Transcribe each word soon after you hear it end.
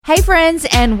Hey friends,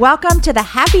 and welcome to the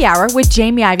Happy Hour with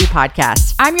Jamie Ivey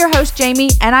podcast. I'm your host,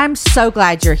 Jamie, and I'm so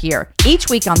glad you're here. Each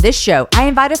week on this show, I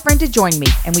invite a friend to join me,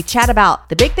 and we chat about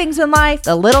the big things in life,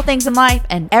 the little things in life,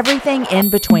 and everything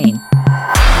in between.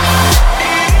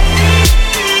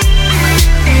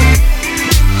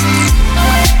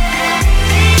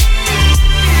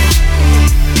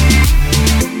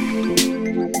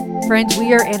 Friends,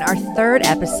 we are in our third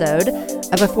episode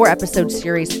of a 4-episode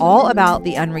series all about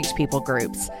the unreached people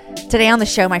groups. Today on the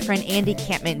show, my friend Andy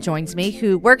Kampman joins me,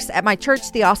 who works at my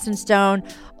church, the Austin Stone.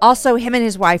 Also, him and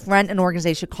his wife run an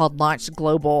organization called Launch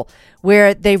Global,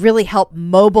 where they really help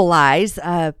mobilize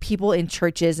people in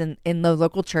churches and in the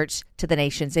local church to the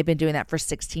nations. They've been doing that for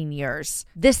 16 years.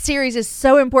 This series is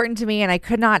so important to me, and I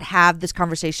could not have this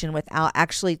conversation without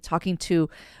actually talking to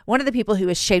one of the people who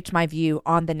has shaped my view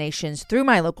on the nations through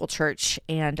my local church.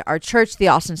 And our church, the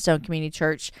Austin Stone Community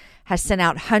Church, has sent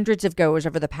out hundreds of goers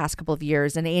over the past couple of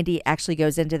years, and Andy actually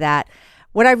goes into that.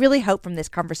 What I really hope from this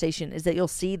conversation is that you'll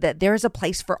see that there is a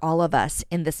place for all of us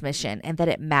in this mission and that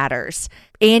it matters.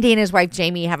 Andy and his wife,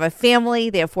 Jamie, have a family.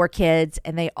 They have 4 kids,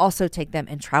 and they also take them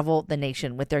and travel the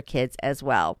nation with their kids as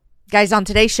well. Guys, on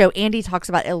today's show, Andy talks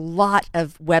about a lot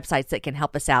of websites that can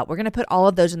help us out. We're going to put all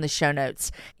of those in the show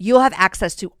notes. You'll have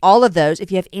access to all of those.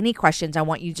 If you have any questions, I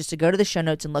want you just to go to the show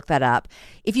notes and look that up.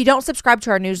 If you don't subscribe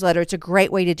to our newsletter, it's a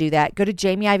great way to do that. Go to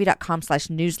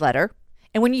jamieivey.com/newsletter.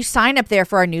 And when you sign up there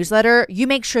for our newsletter, you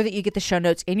make sure that you get the show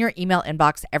notes in your email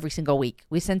inbox every single week.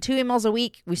 We send 2 emails a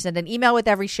week. We send an email with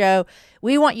every show.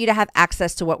 We want you to have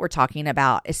access to what we're talking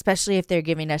about, especially if they're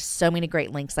giving us so many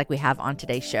great links like we have on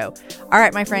today's show. All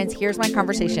right, my friends, here's my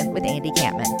conversation with Andy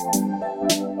Kampman.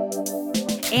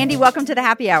 Andy, welcome to the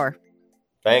Happy Hour.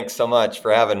 Thanks so much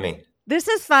for having me. This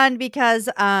is fun because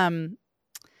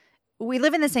we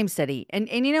live in the same city. And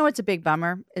you know what's a big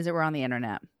bummer is that we're on the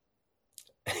internet.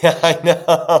 I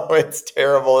know. It's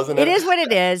terrible, isn't it? It is what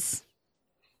it is.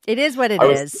 It is what it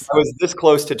is. I was this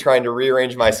close to trying to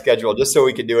rearrange my schedule just so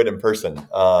we could do it in person.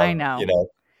 I know.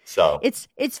 So it's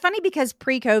funny because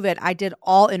pre-COVID, I did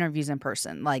all interviews in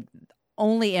person, like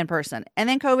only in person. And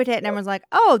then COVID hit and everyone's like,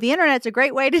 oh, the internet's a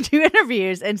great way to do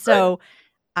interviews. And so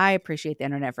I appreciate the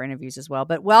internet for interviews as well.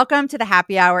 But welcome to the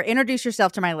Happy Hour. Introduce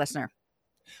yourself to my listener.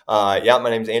 My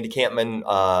name is Andy Kampman.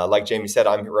 Like Jamie said,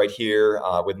 I'm right here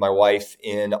with my wife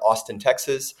in Austin,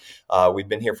 Texas. We've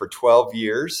been here for 12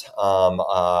 years,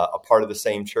 a part of the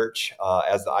same church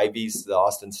as the Ivies, the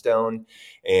Austin Stone.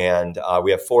 And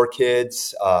we have 4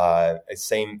 kids,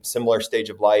 similar stage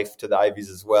of life to the Ivies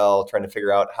as well, trying to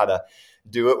figure out how to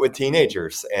do it with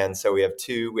teenagers. And so we have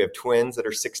twins that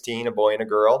are 16, a boy and a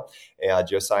girl,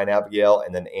 Josiah and Abigail,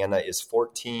 and then Anna is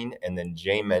 14, and then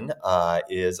Jamin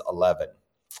is 11.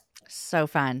 So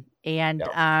fun. And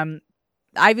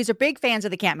Ivies are big fans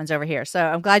of the Kampmans over here. So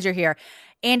I'm glad you're here.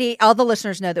 Andy, all the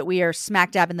listeners know that we are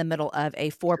smack dab in the middle of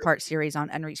a 4-part series on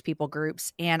unreached people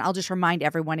groups. And I'll just remind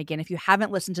everyone again, if you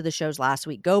haven't listened to the shows last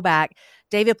week, go back.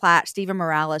 David Platt, Stephen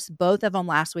Morales, both of them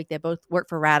last week. They both work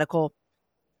for Radical.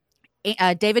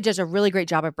 David does a really great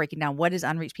job of breaking down what is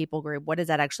unreached people group. What does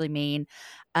that actually mean?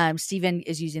 Stephen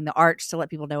is using the arts to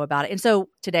let people know about it. And so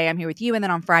today I'm here with you. And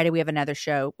then on Friday, we have another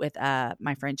show with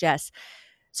my friend Jess.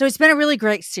 So it's been a really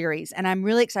great series. And I'm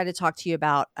really excited to talk to you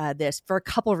about this for a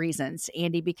couple reasons,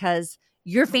 Andy, because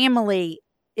your family,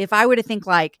 if I were to think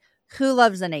like, who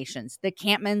loves the nations? The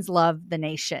Kampmans love the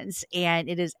nations. And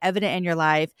it is evident in your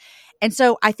life. And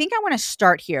so I think I want to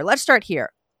start here. Let's start here.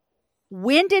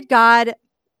 When did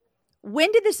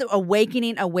this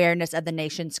awakening awareness of the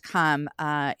nations come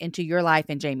into your life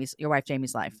and your wife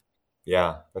Jamie's life?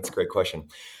 Yeah, that's a great question.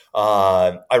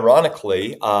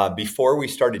 Ironically, before we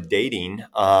started dating,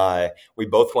 we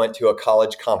both went to a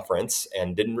college conference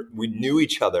and we knew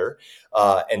each other.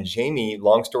 And Jamie,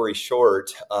 long story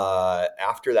short,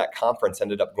 after that conference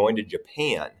ended up going to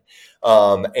Japan.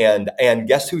 And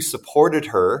guess who supported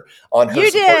her on her You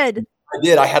support? did. I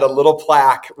did. I had a little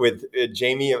plaque with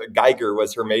Jamie Geiger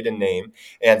was her maiden name.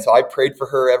 And so I prayed for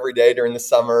her every day during the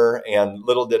summer. And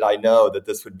little did I know that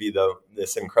this would be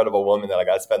this incredible woman that I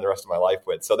got to spend the rest of my life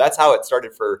with. So that's how it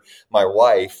started for my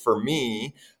wife. For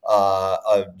me,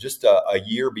 just a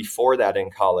year before that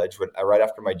in college, right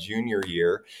after my junior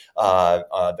year,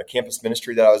 the campus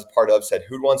ministry that I was a part of said,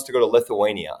 who wants to go to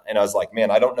Lithuania? And I was like, man,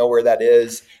 I don't know where that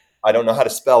is. I don't know how to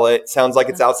spell it. Sounds like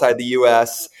it's outside the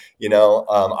U.S.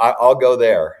 I'll go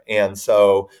there. And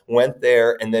so went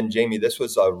there. And then, Jamie, this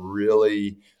was a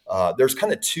really there's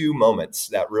kind of two moments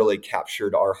that really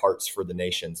captured our hearts for the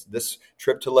nations. This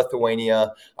trip to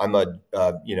Lithuania, I'm a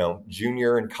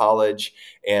junior in college,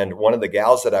 and one of the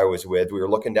gals that I was with, we were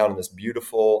looking down on this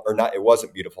beautiful, or not, it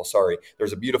wasn't beautiful, sorry.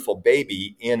 There's a beautiful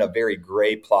baby in a very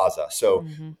gray plaza. So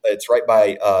it's right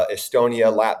by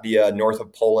Estonia, Latvia, north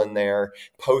of Poland there,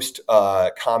 post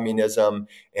communism.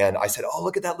 And I said, oh,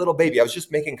 look at that little baby. I was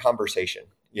just making conversation,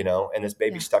 and this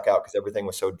baby stuck out because everything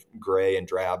was so gray and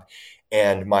drab.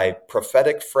 And my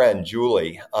prophetic friend,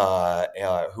 Julie,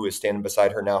 who is standing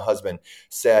beside her now husband,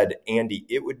 said, Andy,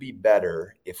 it would be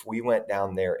better if we went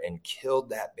down there and killed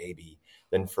that baby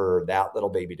than for that little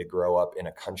baby to grow up in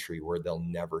a country where they'll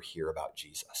never hear about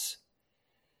Jesus.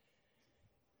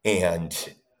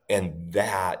 And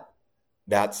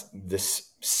that's this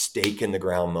stake in the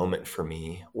ground moment for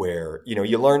me where,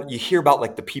 you hear about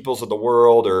like the peoples of the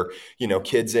world or,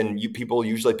 kids and people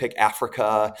usually pick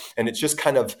Africa, and it's just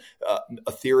kind of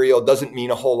ethereal, doesn't mean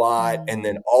a whole lot. And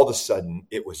then all of a sudden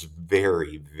it was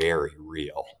very, very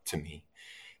real to me.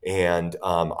 And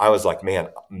I was like, man,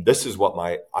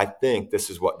 I think this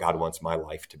is what God wants my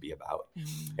life to be about.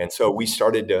 And so we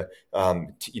started to,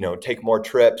 take more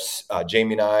trips.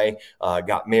 Jamie and I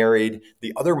got married.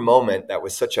 The other moment that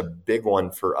was such a big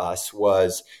one for us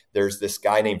was there's this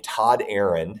guy named Todd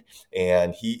Aaron,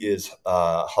 and he is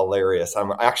hilarious.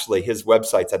 His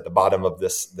website's at the bottom of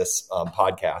this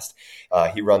podcast.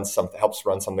 He helps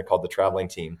run something called the Traveling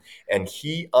Team, and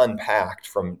he unpacked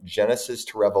from Genesis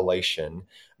to Revelation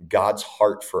God's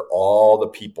heart for all the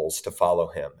peoples to follow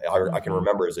him. I can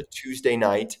remember it was a Tuesday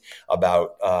night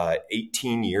about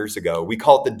 18 years ago. We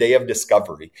call it the Day of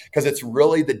Discovery because it's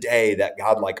really the day that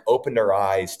God opened our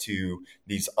eyes to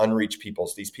these unreached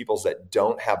peoples, these peoples that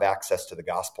don't have access to the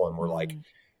gospel. And we're like,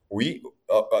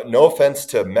 no offense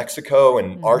to Mexico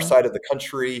and our side of the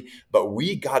country, but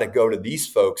we got to go to these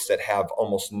folks that have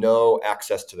almost no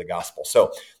access to the gospel.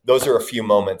 So those are a few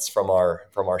moments from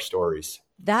our stories.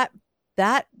 That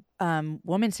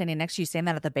woman standing next to you saying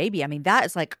that at the baby, I mean, that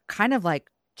is kind of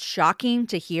shocking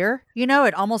to hear.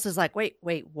 It almost is like, wait,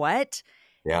 what?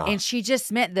 Yeah. And she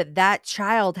just meant that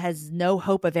child has no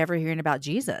hope of ever hearing about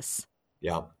Jesus.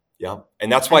 Yeah. Yeah.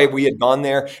 And that's why we had gone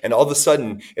there. And all of a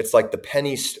sudden, it's like the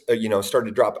pennies, started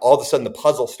to drop. All of a sudden, the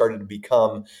puzzle started to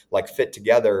become fit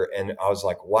together. And I was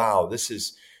like, wow, this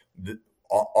is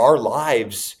our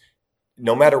lives.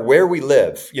 No matter where we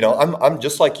live, I'm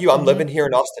just like you. I'm living here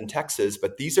in Austin, Texas,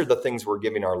 but these are the things we're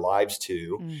giving our lives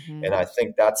to. And I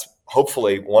think that's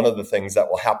hopefully one of the things that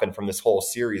will happen from this whole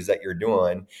series that you're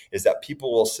doing is that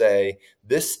people will say,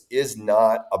 this is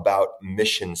not about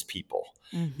missions people.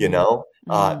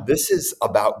 This is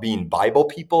about being Bible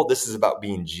people. This is about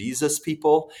being Jesus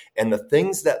people. And the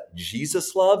things that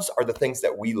Jesus loves are the things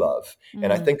that we love.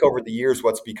 And I think over the years,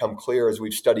 what's become clear as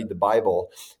we've studied the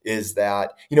Bible is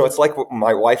that, it's like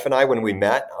my wife and I, when we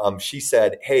met, she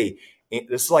said, hey,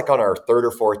 this is on our third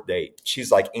or fourth date.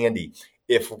 She's like, Andy,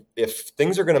 if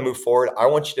things are going to move forward, I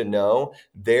want you to know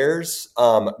there's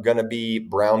going to be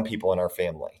brown people in our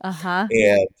family.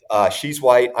 And she's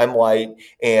white, I'm white.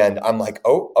 And I'm like,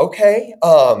 oh, okay.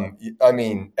 And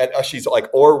she's like,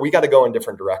 or we got to go in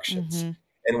different directions.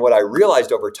 And what I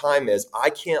realized over time is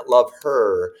I can't love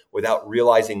her without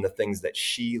realizing the things that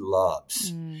she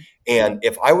loves. And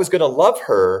if I was going to love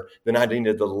her, then I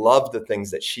needed to love the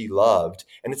things that she loved.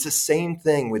 And it's the same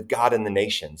thing with God and the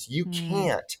nations. You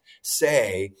can't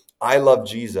say, I love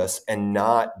Jesus and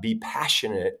not be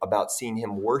passionate about seeing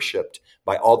him worshiped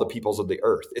by all the peoples of the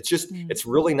earth. It's just, it's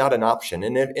really not an option.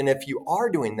 And if you are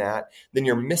doing that, then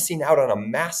you're missing out on a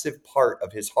massive part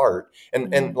of his heart.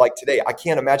 And like today, I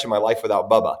can't imagine my life without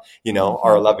Bubba,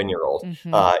 our 11-year-old.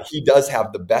 He does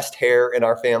have the best hair in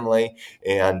our family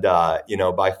and,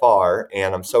 by far.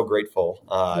 And I'm so grateful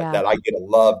that I get to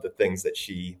love the things that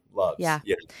she loves. Yeah.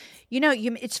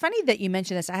 It's funny that you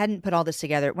mentioned this. I hadn't put all this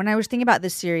together. When I was thinking about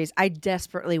this series, I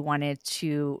desperately wanted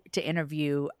to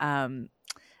interview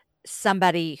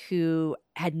somebody who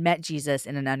had met Jesus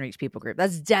in an unreached people group.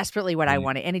 That's desperately what I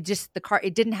wanted. And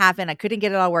it didn't happen. I couldn't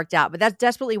get it all worked out, but that's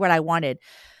desperately what I wanted.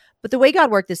 But the way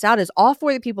God worked this out is all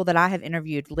four of the people that I have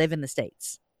interviewed live in the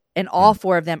States. And all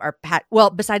four of them are,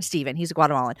 besides Stephen, he's a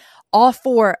Guatemalan. All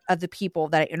four of the people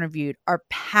that I interviewed are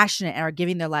passionate and are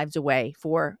giving their lives away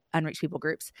for unreached people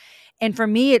groups. And for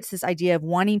me, it's this idea of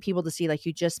wanting people to see, like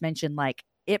you just mentioned,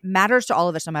 it matters to all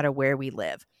of us no matter where we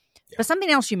live. Yeah. But something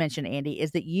else you mentioned, Andy,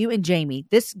 is that you and Jamie,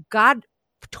 God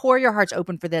tore your hearts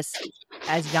open for this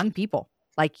as young people.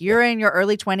 You're in your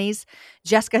early 20s.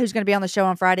 Jessica, who's going to be on the show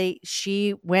on Friday,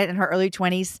 she went in her early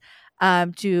 20s.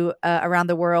 To around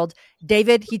the world.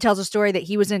 David, he tells a story that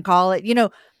he was in college.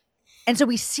 And so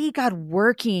we see God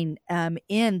working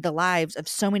in the lives of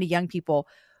so many young people.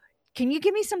 Can you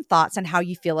give me some thoughts on how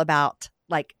you feel about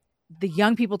like the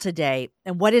young people today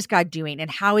and what is God doing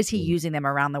and how is he using them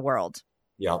around the world?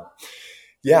 Yeah.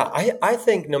 Yeah, I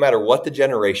think no matter what the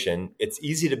generation, it's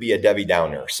easy to be a Debbie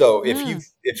Downer. So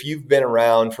if you've been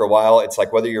around for a while, it's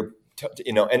like whether you're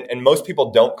and most people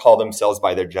don't call themselves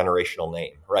by their generational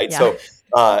name, right? Yeah. So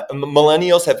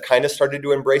millennials have kind of started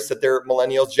to embrace that they're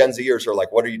millennials. Gen Zers are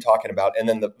like, what are you talking about? And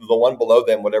then the one below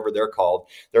them, whatever they're called,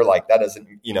 they're like, that doesn't,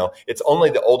 it's only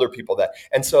the older people that.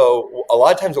 And so a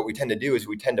lot of times what we tend to do is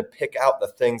we tend to pick out the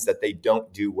things that they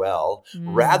don't do well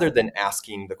rather than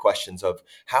asking the questions of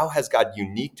how has God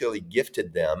uniquely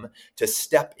gifted them to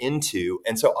step into.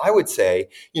 And so I would say,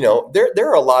 there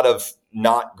are a lot of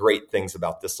not great things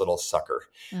about this little sucker.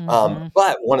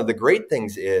 But one of the great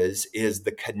things is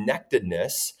the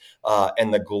connectedness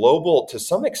and the global, to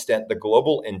some extent, the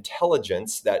global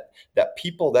intelligence that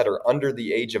people that are under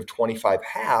the age of 25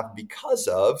 have because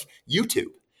of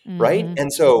YouTube. Right.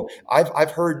 And so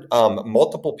I've heard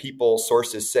multiple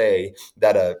sources say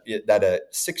that a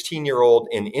 16-year-old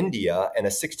in India and a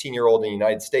 16-year-old in the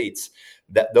United States,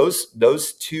 that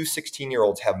those two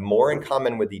 16-year-olds have more in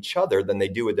common with each other than they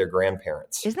do with their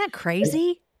grandparents. Isn't that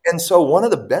crazy? And so one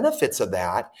of the benefits of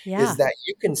that Yeah. is that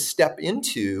you can step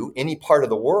into any part of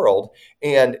the world.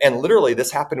 And literally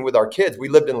this happened with our kids. We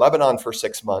lived in Lebanon for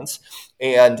 6 months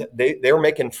and they were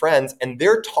making friends and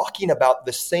they're talking about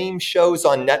the same shows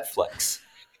on Netflix,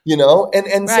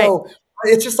 and Right. So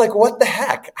it's just like, what the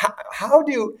heck? How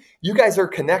do you guys are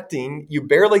connecting? You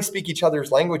barely speak each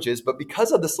other's languages, but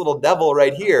because of this little devil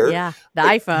right here, the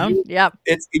iPhone. Yep.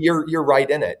 You're right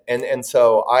in it. And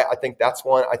so I think that's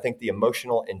one. I think the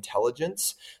emotional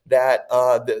intelligence that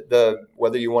the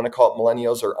whether you want to call it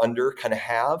millennials or under kind of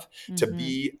have to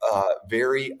be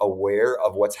very aware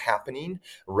of what's happening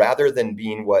rather than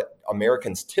being what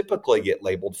Americans typically get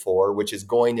labeled for, which is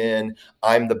going in,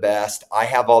 I'm the best, I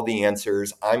have all the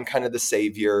answers, I'm kind of the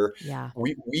savior. Yeah.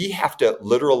 We have to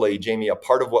literally, Jamie, a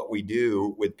part of what we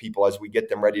do with people as we get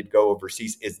them ready to go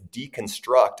overseas is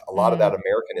deconstruct a lot of that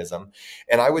Americanism.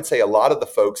 And I would say a lot of the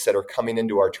folks that are coming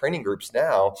into our training groups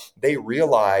now, they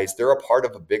realize they're a part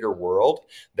of a bigger world,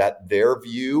 that their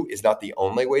view is not the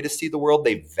only way to see the world.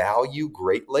 They value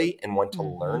greatly and want to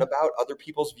learn about other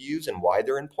people's views and why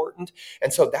they're important.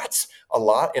 And so that's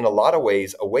in a lot of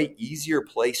ways, a way easier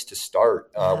place to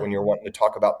start when you're wanting to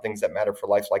talk about things that matter for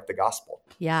life, like the gospel.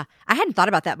 Yeah. I hadn't thought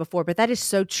about that before, but that is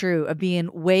so true, of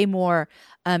being way more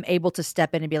able to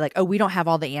step in and be like, oh, we don't have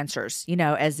all the answers,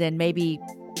 as in maybe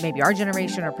our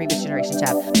generation or previous generations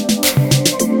have.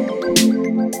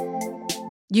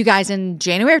 You guys, in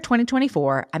January of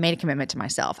 2024, I made a commitment to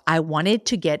myself. I wanted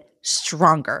to get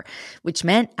stronger, which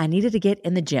meant I needed to get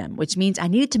in the gym, which means I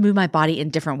needed to move my body in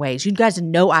different ways. You guys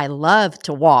know I love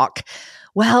to walk.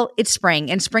 Well, it's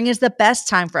spring, and spring is the best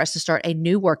time for us to start a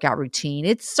new workout routine.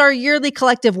 It's our yearly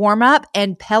collective warm-up,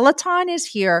 and Peloton is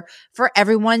here for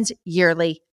everyone's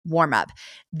yearly warm-up.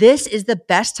 This is the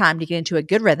best time to get into a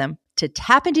good rhythm, to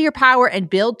tap into your power and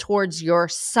build towards your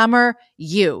summer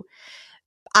you.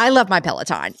 I love my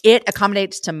Peloton. It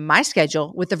accommodates to my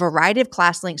schedule with a variety of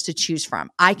class links to choose from.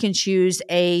 I can choose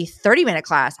a 30-minute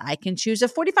class. I can choose a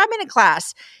 45-minute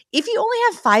class. If you only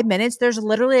have 5 minutes, there's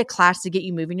literally a class to get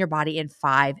you moving your body in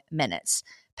 5 minutes.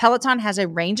 Peloton has a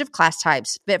range of class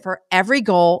types fit for every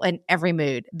goal and every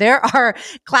mood. There are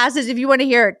classes if you want to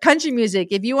hear country music,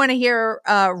 if you want to hear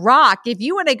rock, if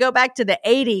you want to go back to the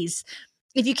 80s.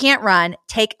 If you can't run,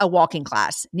 take a walking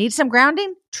class. Need some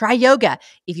grounding? Try yoga.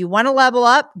 If you want to level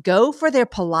up, go for their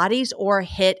Pilates or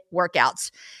HIIT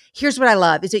workouts. Here's what I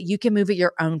love is that you can move at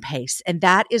your own pace. And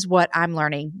that is what I'm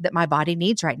learning that my body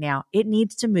needs right now. It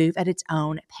needs to move at its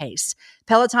own pace.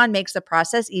 Peloton makes the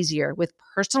process easier with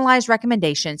personalized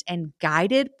recommendations and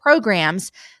guided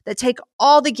programs that take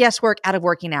all the guesswork out of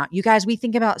working out. You guys, we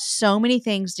think about so many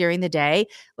things during the day.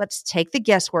 Let's take the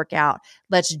guesswork out.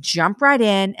 Let's jump right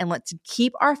in and let's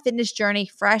keep our fitness journey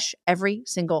fresh every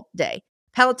single day.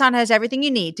 Peloton has everything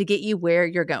you need to get you where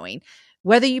you're going.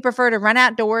 Whether you prefer to run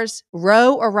outdoors,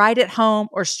 row or ride at home,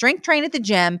 or strength train at the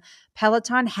gym,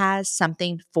 Peloton has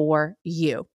something for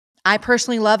you. I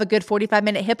personally love a good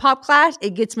 45-minute hip hop class.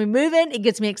 It gets me moving. It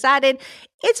gets me excited.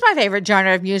 It's my favorite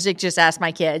genre of music. Just ask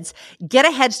my kids. Get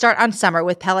a head start on summer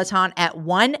with Peloton at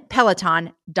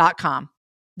onepeloton.com.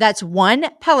 That's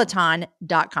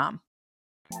onepeloton.com.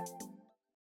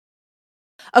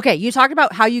 Okay, you talked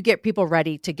about how you get people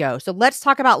ready to go. So let's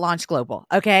talk about Launch Global,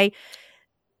 okay?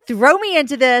 Throw me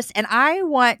into this, and I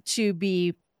want to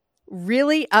be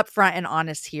really upfront and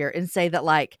honest here and say that,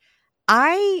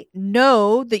 I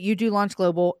know that you do Launch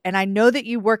Global, and I know that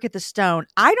you work at the Stone.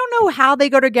 I don't know how they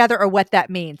go together or what that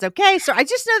means. Okay, so I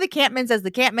just know the Kampmans as the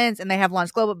Kampmans, and they have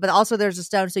Launch Global, but also there's a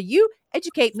Stone. So you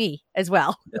educate me as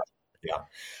well. Yeah.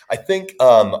 I think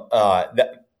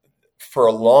that for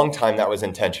a long time that was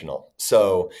intentional.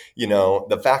 So,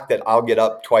 the fact that I'll get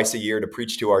up twice a year to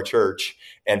preach to our church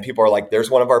and people are like,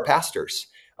 there's one of our pastors.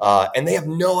 And they have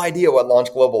no idea what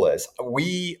Launch Global is.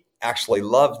 We actually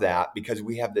love that because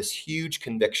we have this huge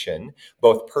conviction,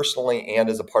 both personally and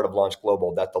as a part of Launch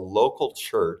Global, that the local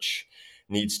church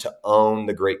needs to own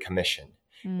the Great Commission.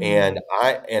 And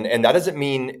that doesn't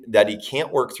mean that he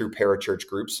can't work through parachurch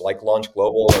groups like Launch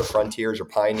Global or Frontiers or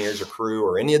Pioneers or Cru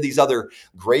or any of these other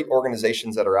great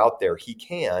organizations that are out there. He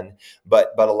can, but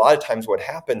a lot of times what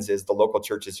happens is the local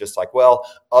church is just like, well,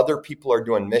 other people are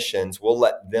doing missions, we'll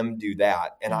let them do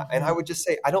that. And I would just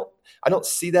say I don't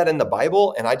see that in the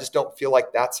Bible, and I just don't feel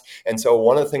like that's. And so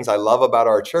one of the things I love about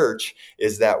our church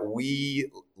is that we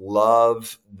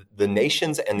love the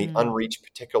nations and the unreached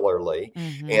particularly.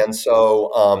 And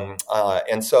so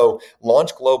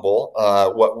Launch Global,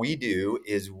 what we do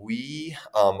is we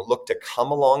look to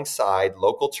come alongside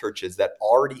local churches that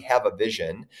already have a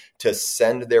vision to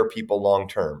send their people long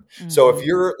term. So if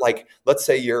you're like, let's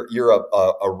say you're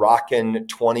a rockin'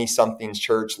 20-somethings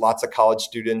church, lots of college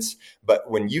students,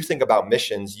 but when you think about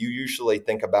missions, you usually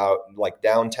think about like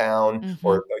downtown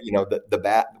or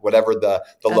whatever the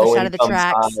low income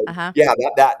side. Yeah,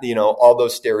 that all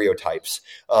those stereotypes,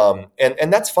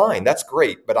 and that's fine, that's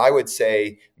great. But I would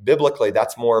say biblically,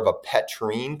 that's more of a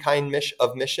Petrine kind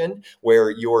of mission, where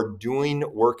you're doing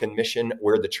work and mission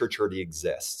where the church already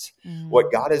exists.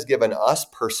 What God has given us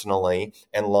personally,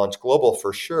 and Launch Global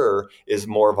for sure, is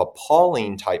more of a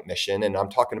Pauline type mission. And I'm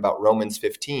talking about Romans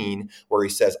 15, where he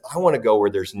says, I want to go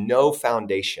where there's no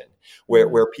foundation,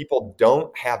 where people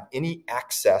don't have any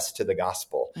access to the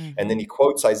gospel. And then he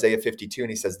quotes Isaiah 52, and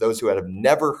he says, those who have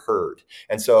never heard.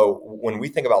 And so when we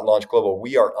think about Launch Global,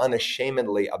 we are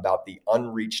unashamedly about the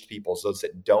unreached peoples, those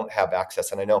that don't have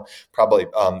access. And I know probably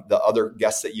the other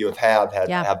guests that you have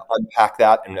unpacked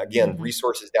that. And again,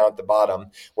 resources down at the bottom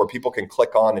where people can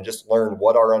click on and just learn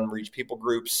what are unreached people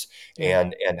groups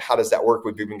and how does that work.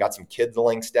 We've even got some kids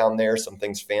links down there, some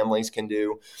things families can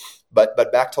do.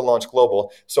 But back to Launch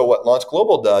Global. So what Launch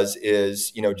Global does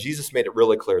is, Jesus made it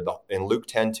really clear in Luke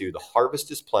 10:2, the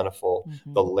harvest is plentiful,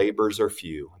 the labors are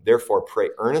few. Therefore,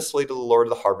 pray earnestly to the Lord of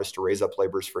the harvest to raise up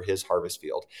laborers for his harvest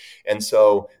field. And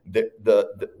so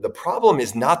the problem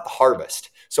is not the harvest.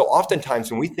 So oftentimes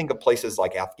when we think of places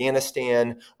like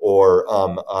Afghanistan or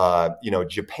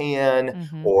Japan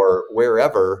or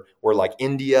wherever, we're like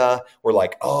India, we're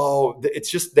like, oh,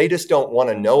 they just don't want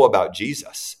to know about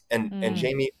Jesus. And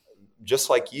Jamie,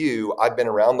 just like you, I've been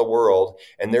around the world,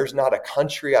 and there's not a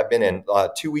country I've been in.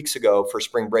 2 weeks ago for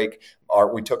spring break,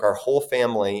 we took our whole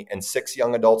family and 6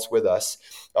 young adults with us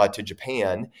to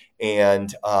Japan,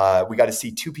 and we got to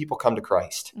see 2 people come to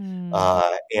Christ.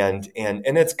 And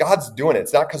it's God's doing it.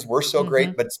 It's not because we're so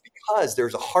great, but it's because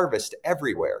there's a harvest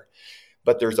everywhere.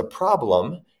 But there's a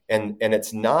problem. And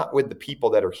it's not with the people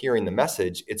that are hearing the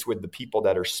message. It's with the people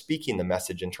that are speaking the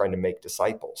message and trying to make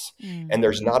disciples. And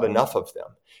there's not enough of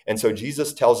them. And so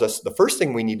Jesus tells us the first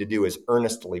thing we need to do is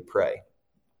earnestly pray.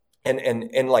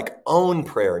 And like own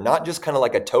prayer, not just kind of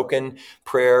like a token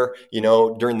prayer,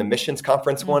 during the missions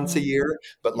conference once a year,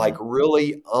 but like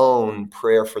really own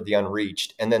prayer for the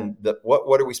unreached. And then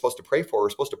what are we supposed to pray for? We're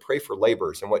supposed to pray for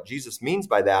laborers. And what Jesus means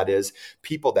by that is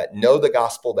people that know the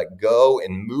gospel, that go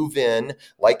and move in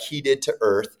like he did to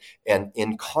earth and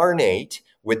incarnate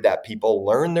with that people,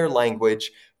 learn their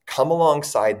language, come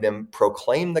alongside them,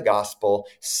 proclaim the gospel,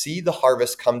 see the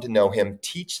harvest come to know him,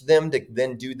 teach them to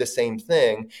then do the same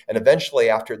thing. And eventually,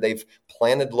 after they've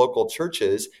planted local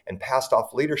churches and passed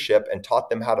off leadership and taught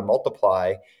them how to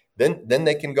multiply, then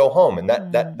they can go home. And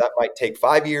that might take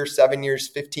 5 years, 7 years,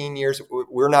 15 years.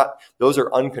 Those are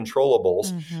uncontrollables.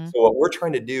 So what we're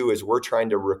trying to do is we're trying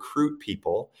to recruit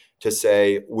people to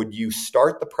say, would you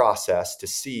start the process to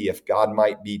see if God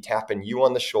might be tapping you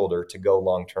on the shoulder to go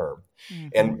long term?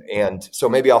 And so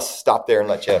maybe I'll stop there and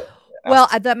let you. Well,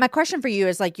 my question for you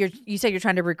is like, you say you're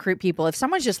trying to recruit people. If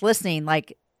someone's just listening,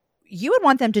 like you would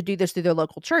want them to do this through their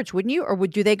local church, wouldn't you? Or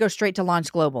do they go straight to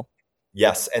Launch Global?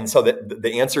 Yes. And so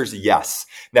the answer is yes.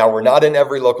 Now, we're not in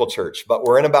every local church, but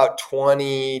we're in about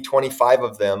 20, 25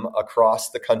 of them across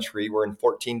the country. We're in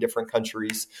 14 different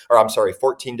countries, or I'm sorry,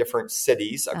 14 different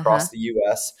cities across the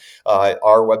U.S.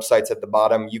 Our website's at the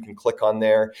bottom. You can click on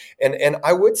there. And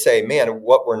I would say, man,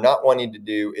 what we're not wanting to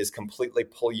do is completely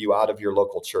pull you out of your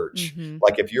local church. Mm-hmm.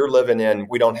 Like if you're living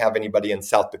we don't have anybody in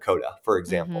South Dakota, for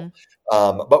example.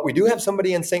 But we do have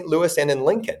somebody in St. Louis and in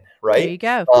Lincoln, right? There you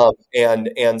go.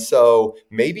 And so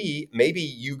maybe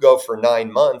you go for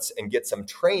 9 months and get some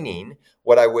training.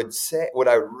 What I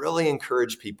really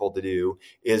encourage people to do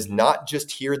is not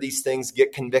just hear these things,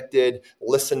 get convicted,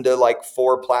 listen to like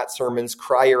 4 Platt sermons,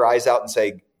 cry your eyes out and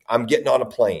say, I'm getting on a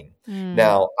plane.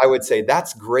 Now, I would say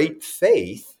that's great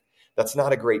faith. That's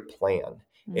not a great plan.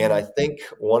 And I think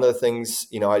one of the things,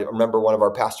 I remember one of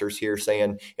our pastors here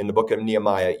saying in the book of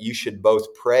Nehemiah, you should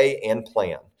both pray and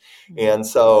plan. And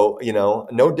so,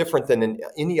 no different than in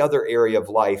any other area of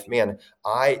life, man,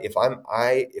 if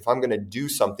I'm going to do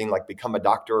something like become a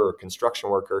doctor or a construction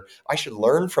worker, I should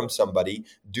learn from somebody,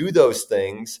 do those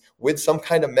things with some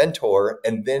kind of mentor,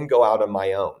 and then go out on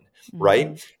my own.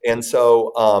 Right. And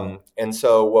so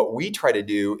what we try to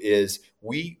do is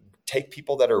we take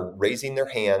people that are raising their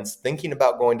hands, thinking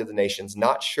about going to the nations,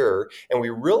 not sure, and we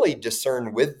really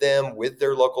discern with them, with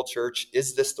their local church,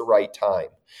 is this the right time?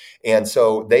 And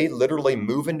so they literally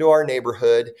move into our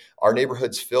neighborhood. Our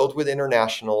neighborhood's filled with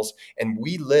internationals, and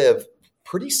we live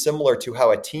pretty similar to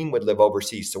how a team would live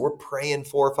overseas. So we're praying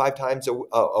 4 or 5 times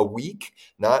a week,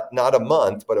 not a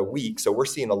month, but a week. So we're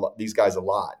seeing these guys a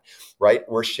lot, right?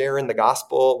 We're sharing the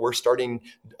gospel. We're starting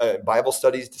Bible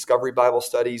studies, discovery Bible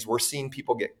studies. We're seeing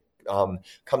people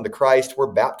come to Christ.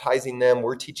 We're baptizing them.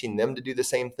 We're teaching them to do the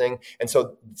same thing. And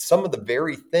so some of the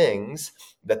very things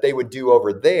that they would do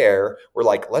over there, we're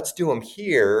like, let's do them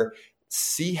here,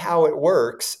 see how it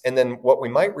works. And then what we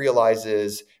might realize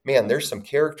is, man, there's some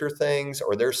character things,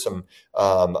 or there's some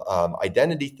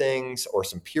identity things, or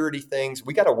some purity things.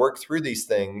 We got to work through these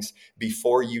things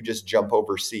before you just jump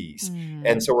overseas.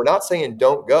 And so we're not saying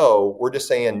don't go. We're just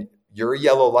saying, you're a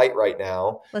yellow light right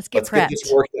now. Let's get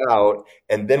this worked out,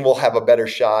 and then we'll have a better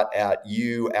shot at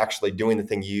you actually doing the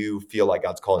thing you feel like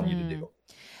God's calling you to do.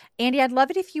 Andy, I'd love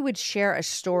it if you would share a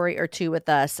story or two with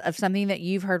us of something that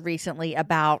you've heard recently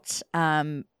about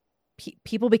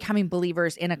people becoming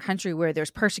believers in a country where there's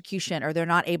persecution or they're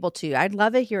not able to. I'd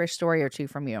love to hear a story or two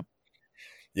from you.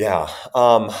 Yeah.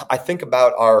 I think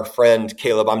about our friend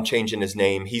Caleb. I'm changing his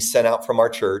name. He's sent out from our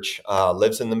church,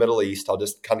 lives in the Middle East. I'll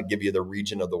just kind of give you the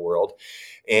region of the world.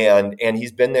 And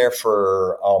he's been there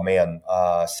for,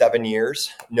 7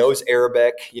 years, knows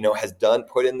Arabic, has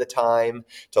put in the time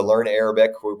to learn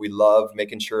Arabic. We love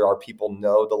making sure our people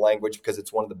know the language because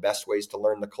it's one of the best ways to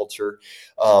learn the culture.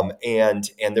 And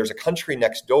there's a country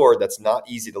next door that's not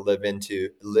easy to live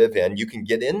in. You can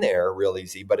get in there real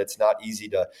easy, but it's not easy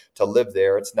to live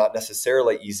there. It's not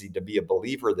necessarily easy to be a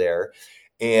believer there.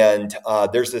 And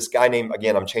there's this guy named,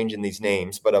 again, I'm changing these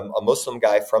names, but a Muslim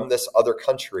guy from this other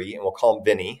country, and we'll call him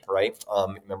Vinny, right?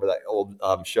 Remember that old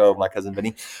show of My Cousin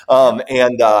Vinny?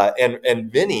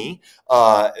 And Vinny,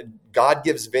 God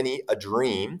gives Vinny a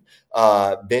dream.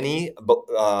 Vinny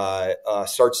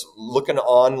starts looking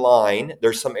online.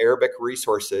 There's some Arabic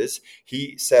resources.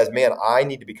 He says, man, I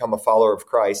need to become a follower of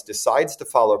Christ, decides to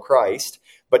follow Christ,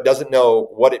 but doesn't know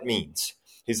what it means.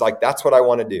 He's like, that's what I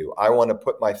want to do. I want to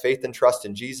put my faith and trust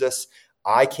in Jesus.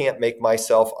 I can't make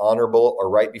myself honorable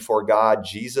or right before God.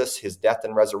 Jesus, his death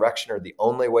and resurrection are the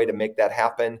only way to make that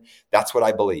happen. That's what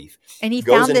I believe. And he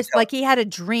found this, like he had a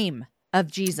dream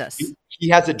of Jesus. He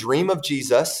has a dream of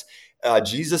Jesus.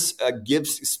 Jesus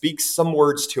speaks some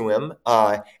words to him.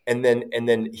 And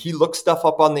then he looks stuff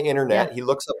up on the internet. Yeah. He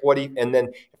looks up and then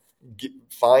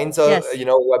finds a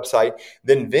website.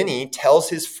 Then Vinny tells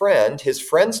his friend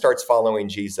starts following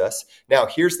Jesus. Now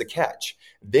here's the catch.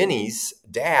 Vinny's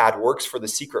dad works for the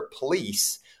secret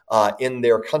police in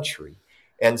their country.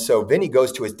 And so Vinny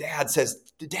goes to his dad, says,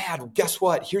 Dad, guess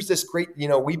what? Here's this great,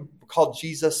 we called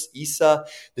Jesus Isa.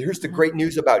 Here's the great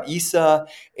news about Isa.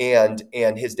 And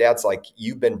his dad's like,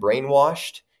 you've been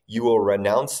brainwashed. You will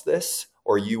renounce this,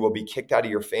 or you will be kicked out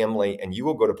of your family and you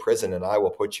will go to prison and I will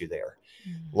put you there.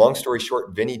 Long story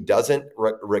short, Vinny doesn't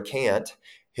recant.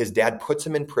 His dad puts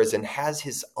him in prison, has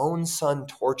his own son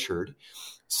tortured.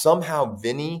 Somehow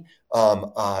Vinny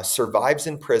survives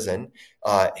in prison.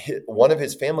 One of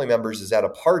his family members is at a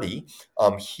party,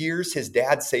 hears his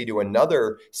dad say to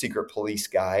another secret police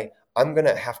guy, I'm going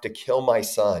to have to kill my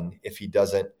son if he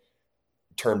doesn't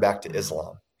turn back to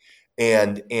Islam.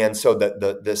 And so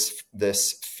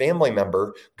this family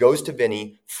member goes to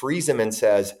Vinny, frees him and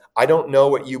says, I don't know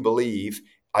what you believe.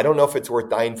 I don't know if it's worth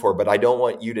dying for, but I don't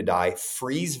want you to die.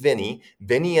 Freeze Vinny.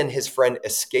 Vinny and his friend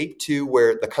escape to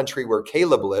the country where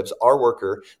Caleb lives, our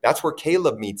worker. That's where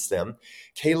Caleb meets them.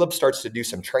 Caleb starts to do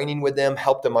some training with them,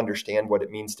 help them understand what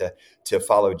it means to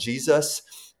follow Jesus.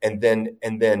 And then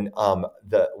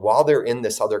while they're in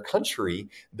this other country,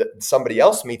 somebody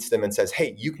else meets them and says,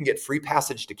 hey, you can get free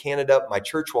passage to Canada. My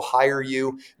church will hire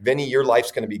you. Vinny, your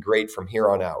life's going to be great from here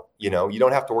on out. You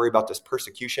don't have to worry about this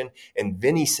persecution. And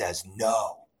Vinny says,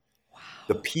 no.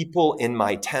 The people in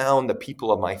my town, the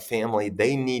people of my family,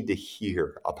 they need to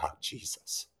hear about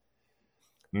Jesus.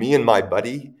 Me and my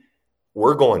buddy,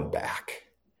 we're going back.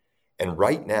 And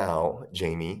right now,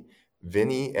 Jamie,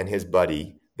 Vinny and his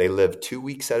buddy, they live 2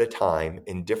 weeks at a time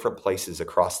in different places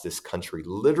across this country,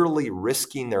 literally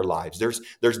risking their lives.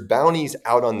 There's bounties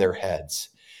out on their heads,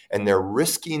 and they're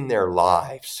risking their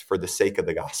lives for the sake of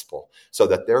the gospel so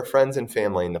that their friends and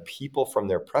family and the people from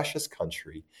their precious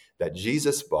country that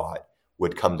Jesus bought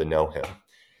would come to know him.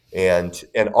 And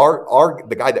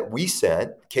the guy that we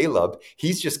sent, Caleb,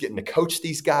 he's just getting to coach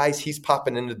these guys. He's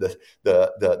popping into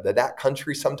that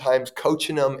country sometimes,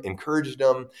 coaching them, encouraging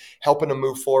them, helping them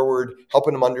move forward,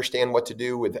 helping them understand what to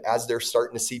do as they're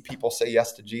starting to see people say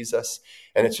yes to Jesus.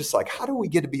 And it's just like, how do we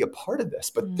get to be a part of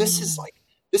this? But this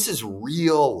is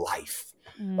real life.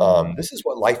 This is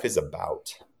what life is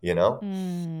about,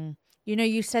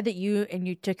 You said that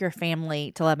you took your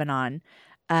family to Lebanon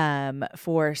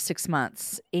for 6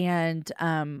 months. And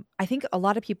I think a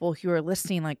lot of people who are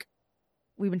listening, like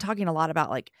we've been talking a lot about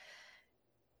like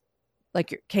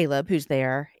Caleb, who's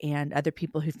there, and other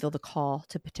people who feel the call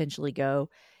to potentially go.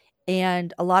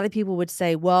 And a lot of people would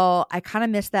say, well, I kind of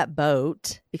missed that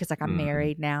boat because like I'm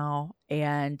married now.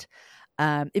 And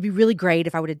it'd be really great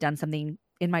if I would have done something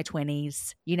in my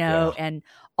 20s, and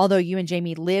although you and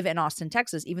Jamie live in Austin,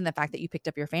 Texas, even the fact that you picked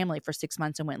up your family for 6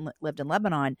 months and went and lived in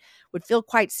Lebanon would feel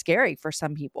quite scary for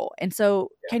some people. And so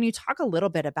can you talk a little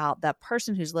bit about that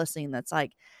person who's listening that's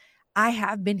like, I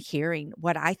have been hearing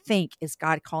what I think is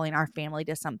God calling our family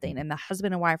to something, and the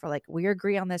husband and wife are like, we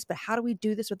agree on this, but how do we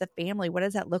do this with the family? What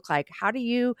does that look like? How do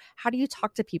you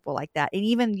talk to people like that? And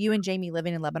even you and Jamie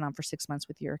living in Lebanon for 6 months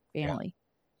with your family.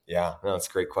 Yeah, no, that's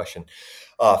a great question.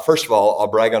 First of all, I'll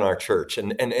brag on our church,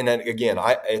 and again,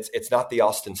 it's not the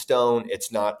Austin Stone,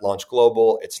 it's not Launch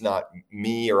Global, it's not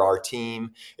me or our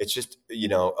team. It's just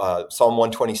Psalm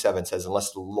 127 says,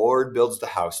 "Unless the Lord builds the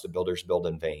house, the builders build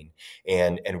in vain."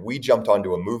 And we jumped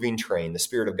onto a moving train. The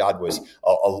Spirit of God was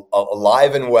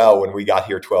alive and well when we got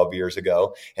here 12 years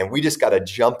ago, and we just got to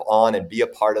jump on and be a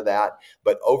part of that.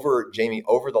 But over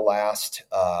the last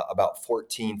about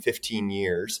 14, 15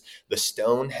 years, the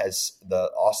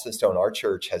Austin Stone, our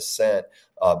church, has sent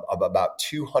about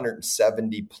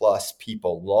 270 plus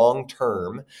people long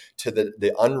term to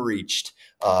the unreached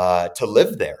to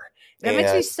live there. That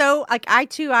makes me so, like,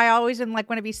 I always am like,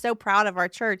 want to be so proud of our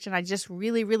church. And I just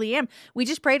really, really am. We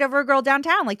just prayed over a girl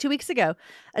downtown like 2 weeks ago,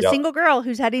 a single girl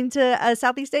who's heading to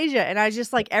Southeast Asia. And I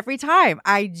just like, every time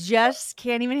I just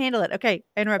can't even handle it. Okay.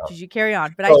 I interrupted you. Carry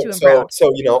on. But I too am proud.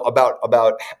 So,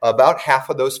 about half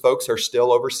of those folks are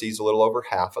still overseas. A little over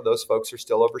half of those folks are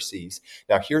still overseas.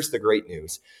 Now, here's the great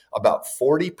news. About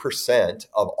 40%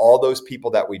 of all those people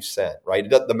that we've sent, right?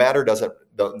 The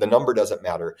number doesn't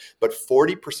matter, but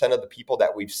 40% of the people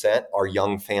that we've sent are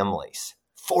young families.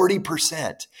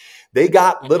 40%. They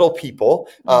got little people.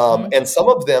 And some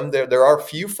of them, there are a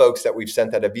few folks that we've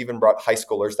sent that have even brought high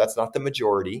schoolers. That's not the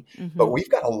majority, but we've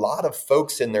got a lot of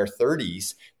folks in their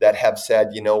 30s that have said,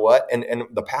 you know what? And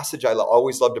the passage I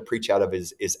always love to preach out of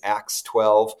is Genesis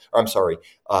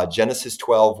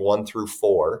 12,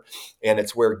 1-4. And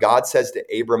it's where God says to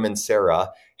Abram and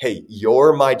Sarah, hey,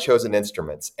 you're my chosen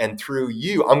instruments. And through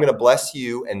you, I'm going to bless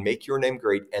you and make your name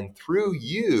great. And through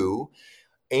you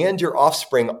and your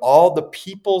offspring, all the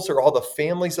peoples or all the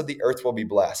families of the earth will be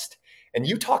blessed. And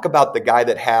you talk about the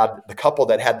couple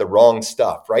that had the wrong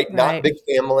stuff, right? Not big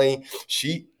family.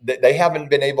 They haven't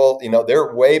been able,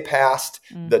 they're way past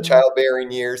the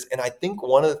childbearing years. And I think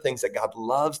one of the things that God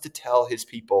loves to tell his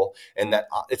people, and that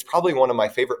it's probably one of my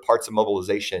favorite parts of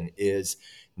mobilization, is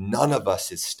none of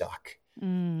us is stuck.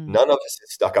 None of us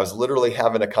is stuck. I was literally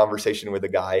having a conversation with a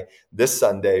guy this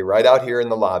Sunday right out here in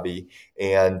the lobby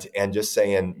and just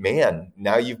saying, man,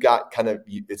 now you've got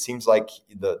it seems like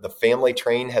the family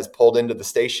train has pulled into the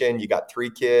station. You got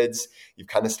 3 kids. You've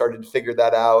kind of started to figure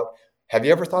that out. Have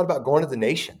you ever thought about going to the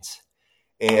nations?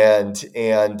 And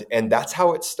that's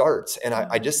how it starts. And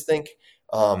I just think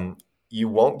you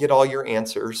won't get all your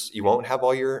answers. You won't have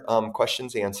all your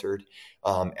questions answered.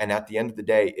 And at the end of the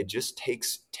day, it just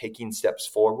takes taking steps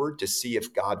forward to see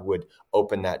if God would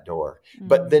open that door.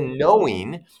 But then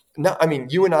knowing,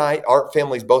 you and I, our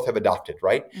families both have adopted,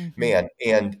 right? Man,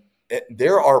 and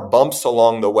there are bumps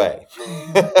along the way,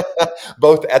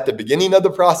 both at the beginning of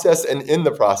the process and in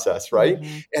the process, right?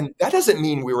 And that doesn't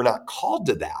mean we were not called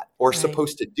to that or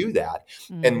supposed to do that.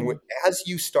 And as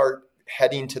you start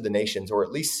heading to the nations, or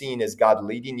at least seeing as God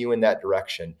leading you in that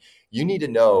direction, you need to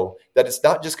know that it's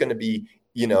not just going to be,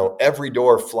 every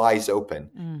door flies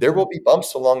open. There will be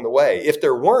bumps along the way. If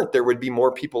there weren't, there would be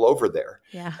more people over there.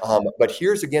 Yeah. But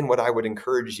here's again, what I would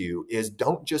encourage you is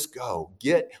don't just go.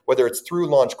 Whether it's through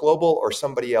Launch Global or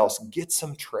somebody else, get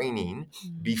some training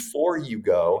before you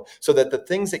go, so that the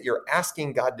things that you're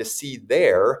asking God to see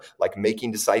there, like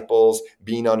making disciples,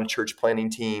 being on a church planning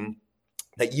team,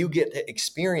 that you get to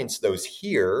experience those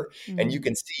here, and you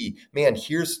can see, man,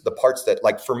 here's the parts that,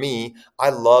 like for me, I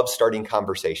love starting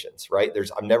conversations, right?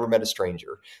 I've never met a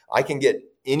stranger. I can get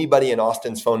anybody in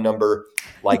Austin's phone number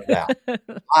like that.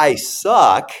 I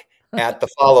suck at the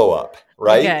follow-up,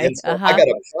 right? Okay. And so I got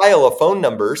a pile of phone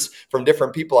numbers from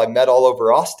different people I've met all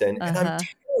over Austin, and I'm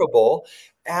terrible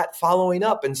at following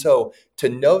up. And so to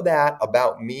know that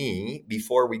about me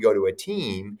before we go to a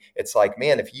team, it's like,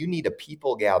 man, if you need a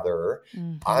people gatherer,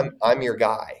 I'm your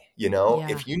guy.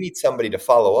 If you need somebody to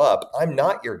follow up, I'm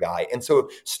not your guy. And so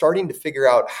starting to figure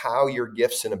out how your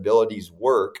gifts and abilities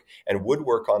work and would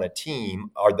work on a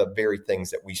team are the very things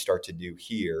that we start to do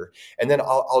here. And then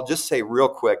I'll just say real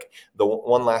quick, the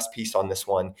one last piece on this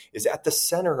one is at the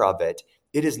center of it.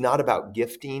 It is not about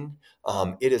gifting.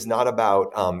 It is not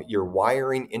about your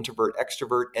wiring, introvert,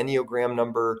 extrovert, Enneagram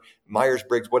number,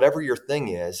 Myers-Briggs, whatever your thing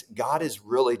is. God is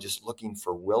really just looking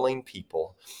for willing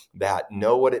people that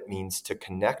know what it means to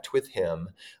connect with him,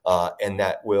 and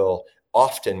that will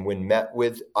often, when met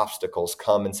with obstacles,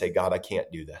 come and say, God, I can't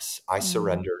do this. I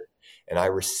surrender, and I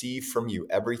receive from you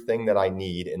everything that I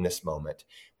need in this moment.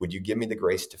 Would you give me the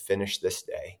grace to finish this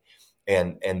day?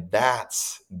 And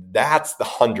that's the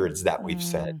hundreds that we've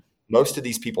sent. Most of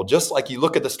these people, just like you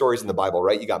look at the stories in the Bible,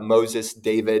 right? You got Moses,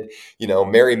 David,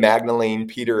 Mary Magdalene,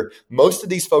 Peter. Most of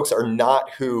these folks are not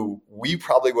who we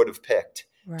probably would have picked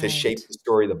to shape the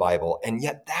story of the Bible. And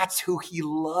yet that's who he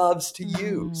loves to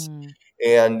use.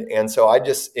 And so I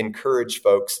just encourage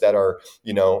folks that are,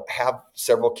 have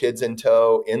several kids in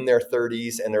tow in their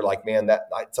 30s, and they're like, man,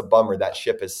 it's a bummer that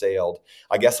ship has sailed.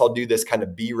 I guess I'll do this kind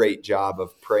of B-rate job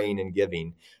of praying and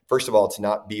giving. First of all, it's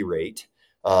not B-rate.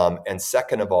 And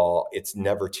second of all, it's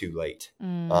never too late.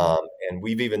 And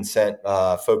we've even sent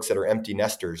folks that are empty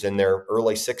nesters in their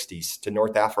early 60s to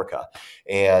North Africa.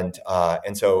 And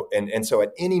so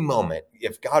at any moment,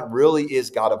 if God really is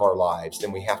God of our lives,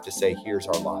 then we have to say, here's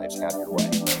our lives, have your way.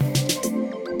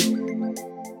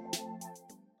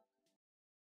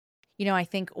 I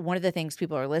think one of the things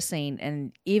people are listening,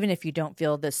 and even if you don't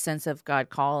feel this sense of God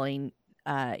calling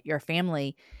your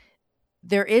family,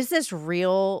 there is this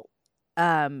real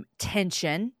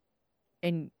tension,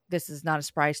 and this is not a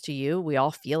surprise to you. We all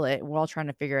feel it. We're all trying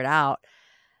to figure it out,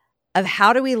 of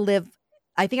how do we live.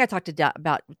 I think I talked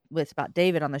about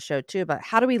David on the show too, about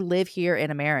how do we live here in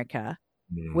America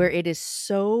where it is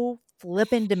so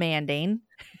flippin' demanding.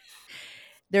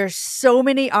 There's so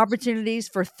many opportunities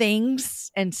for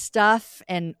things and stuff,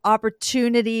 and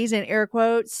opportunities in air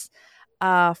quotes,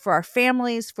 for our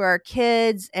families, for our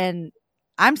kids. And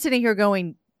I'm sitting here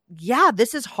going, yeah,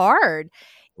 this is hard.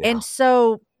 Yeah. And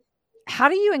so how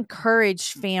do you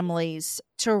encourage families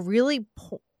to really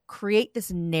create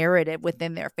this narrative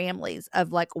within their families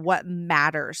of like what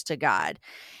matters to God?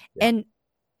 Yeah. And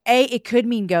it could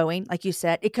mean going, like you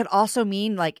said. It could also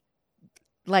mean like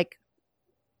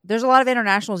there's a lot of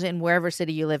internationals in wherever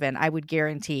city you live in, I would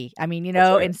guarantee. I mean,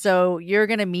 right. And so you're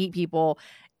going to meet people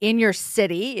in your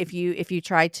city if you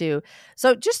try to.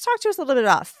 So just talk to us a little bit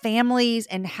about families,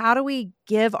 and how do we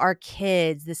give our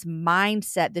kids this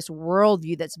mindset, this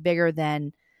worldview that's bigger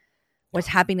than what's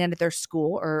happening at their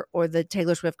school or the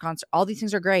Taylor Swift concert. All these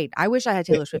things are great. I wish I had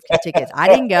Taylor Swift tickets. I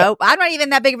didn't go. I'm not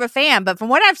even that big of a fan, but from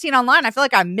what I've seen online, I feel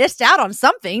like I missed out on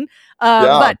something.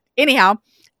 But anyhow,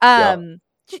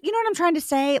 you know what I'm trying to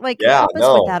say? Like, help us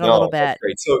with that a little bit. That's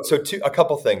great. So a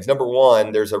couple things. Number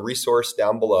one, there's a resource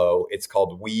down below. It's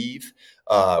called Weave,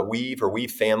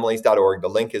 weavefamilies.org. The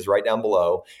link is right down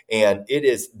below. And it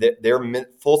is their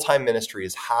full-time ministry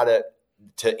is how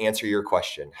to answer your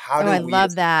question. I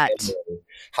love that.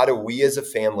 How do we as a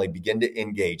family begin to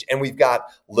engage? And we've got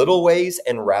little ways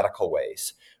and radical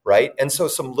ways. right? And so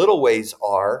some little ways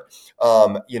are,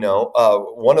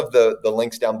 one of the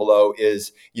links down below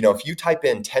is, if you type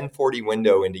in 1040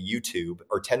 window into YouTube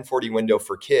or 1040 window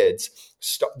for kids,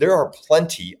 there are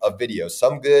plenty of videos,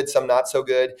 some good, some not so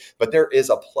good, but there is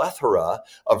a plethora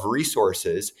of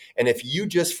resources. And if you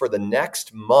just for the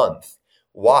next month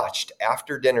watched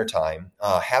after dinner time,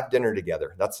 have dinner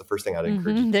together. That's the first thing I'd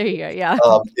encourage you to There you go. Yeah.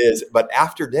 but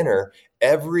after dinner,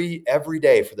 every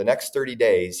day for the next 30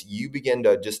 days, you begin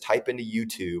to just type into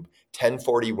YouTube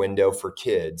 1040 window for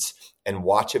kids and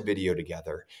watch a video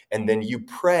together. And then you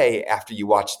pray after you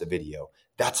watch the video.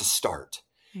 That's a start.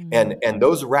 And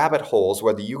those rabbit holes,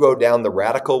 whether you go down the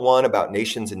radical one about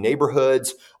nations and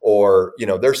neighborhoods, or,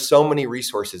 there's so many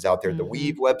resources out there, the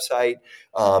Weave website,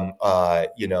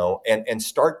 and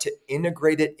start to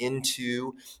integrate it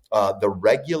into the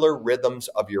regular rhythms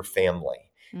of your family.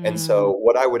 And so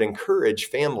what I would encourage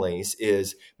families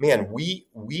is, man,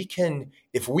 we can,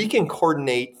 if we can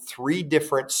coordinate 3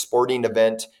 different sporting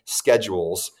event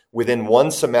schedules within one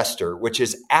semester, which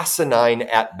is asinine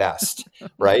at best,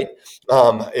 right?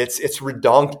 It's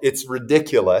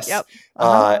ridiculous. Yep.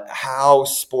 How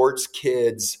sports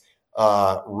kids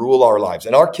rule our lives.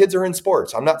 And our kids are in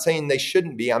sports. I'm not saying they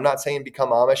shouldn't be. I'm not saying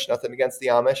become Amish, nothing against the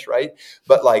Amish, right?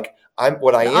 But like, the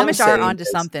Amish are onto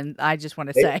something. I just want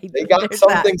to say they got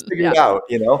some things figured out,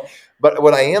 But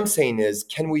what I am saying is,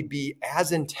 can we be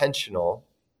as intentional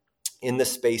in the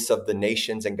space of the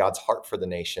nations and God's heart for the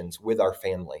nations with our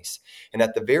families? And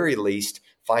at the very least,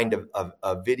 find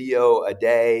a video a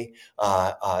day,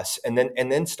 and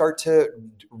then start to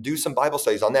do some Bible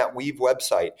studies on that Weave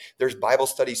website. There's Bible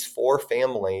studies for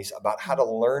families about how to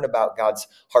learn about God's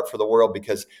heart for the world,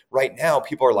 because right now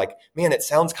people are like, man, it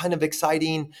sounds kind of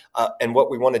exciting. And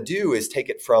what we want to do is take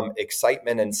it from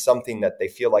excitement and something that they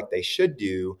feel like they should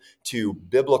do to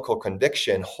biblical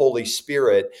conviction, Holy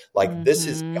Spirit, like this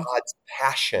is God's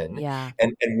passion. Yeah.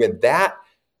 And with that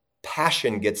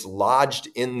passion gets lodged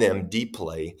in them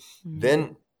deeply,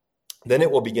 then it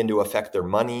will begin to affect their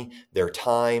money, their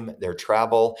time, their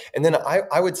travel. And then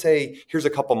I would say, here's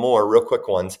a couple more real quick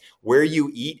ones: where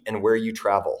you eat and where you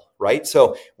travel, right?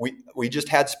 So we just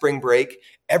had spring break.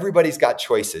 Everybody's got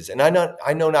choices. And I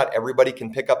know not everybody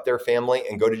can pick up their family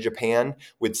and go to Japan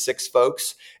with 6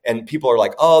 folks. And people are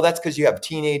like, oh, that's because you have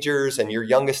teenagers and your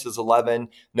youngest is 11.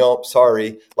 No,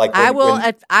 sorry. Like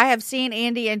I have seen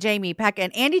Andy and Jamie pack,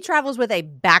 and Andy travels with a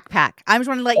backpack. I just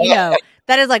want to let you know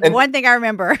that is like one thing I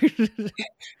remember.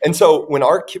 And so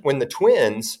when the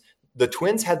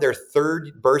twins had their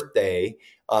 3rd birthday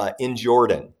in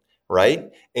Jordan, right?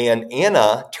 And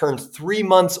Anna turned 3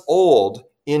 months old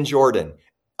in Jordan.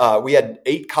 We had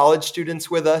 8 college students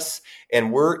with us,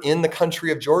 and we're in the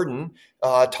country of Jordan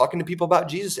talking to people about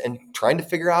Jesus and trying to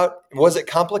figure out, was it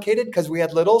complicated because we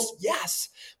had littles? Yes.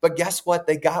 But guess what?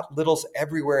 They got littles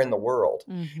everywhere in the world,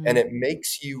 and it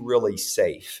makes you really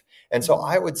safe. And so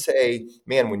I would say,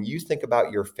 man, when you think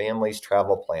about your family's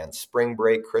travel plans, spring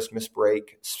break, Christmas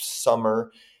break,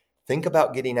 summer, think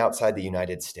about getting outside the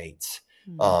United States.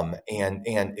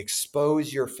 And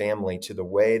expose your family to the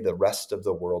way the rest of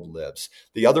the world lives.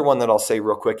 The other one that I'll say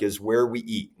real quick is where we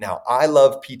eat. Now, I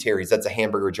love P. Terry's. That's a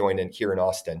hamburger joint here in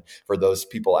Austin for those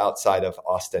people outside of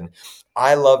Austin.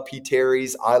 I love P.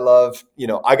 Terry's. I love,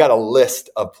 I got a list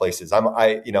of places.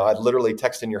 I literally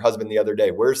texted your husband the other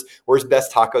day, where's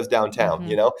best tacos downtown,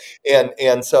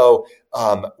 And so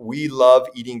we love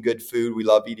eating good food. We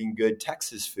love eating good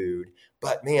Texas food.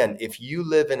 But man, if you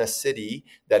live in a city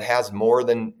that has more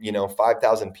than,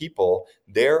 5,000 people,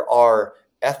 there are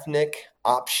ethnic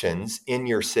options in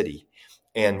your city.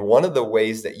 And one of the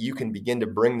ways that you can begin to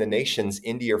bring the nations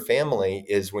into your family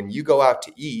is when you go out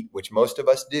to eat, which most of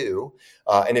us do.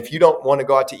 And if you don't want to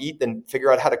go out to eat, then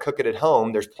figure out how to cook it at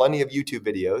home. There's plenty of YouTube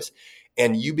videos.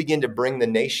 And you begin to bring the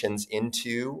nations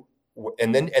into,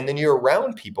 and then you're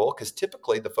around people, because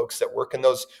typically the folks that work in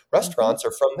those restaurants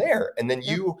are from there. And then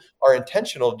you are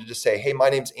intentional to just say, hey, my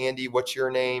name's Andy. What's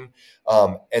your name?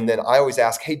 And then I always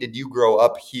ask, hey, did you grow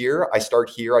up here? I start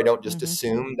here. I don't just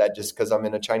assume that just because I'm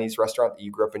in a Chinese restaurant that you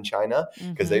grew up in China,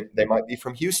 because they might be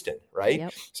from Houston, right?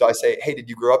 Yep. So I say, hey, did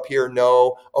you grow up here?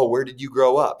 No. Oh, where did you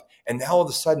grow up? And now all of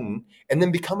a sudden, and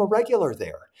then become a regular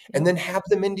there. And then have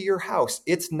them into your house.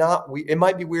 It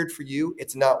might be weird for you.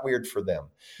 It's not weird for them.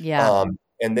 Yeah.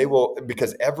 And they will,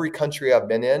 because every country I've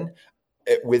been in,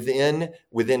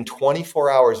 within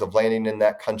 24 hours of landing in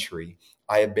that country,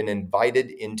 I have been invited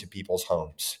into people's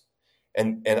homes,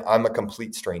 and I'm a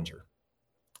complete stranger.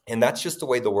 And that's just the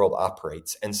way the world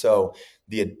operates. And so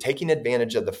taking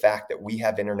advantage of the fact that we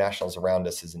have internationals around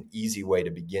us is an easy way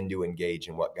to begin to engage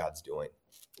in what God's doing.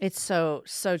 It's so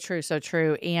true, so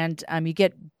true. And you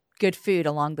get good food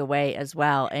along the way as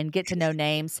well and get to know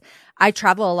names. I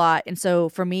travel a lot. And so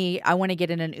for me, I want to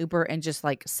get in an Uber and just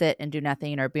like sit and do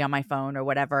nothing or be on my phone or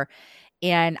whatever.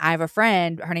 And I have a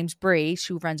friend, her name's Bree.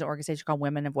 She runs an organization called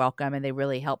Women of Welcome, and they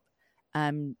really help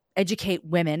educate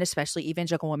women, especially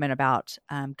evangelical women, about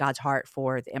God's heart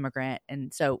for the immigrant.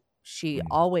 And so she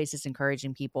always is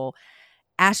encouraging people,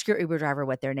 ask your Uber driver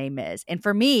what their name is. And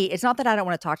for me, it's not that I don't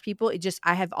want to talk to people. It just,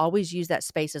 I have always used that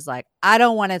space as like, I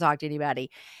don't want to talk to anybody.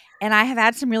 And I have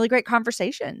had some really great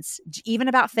conversations, even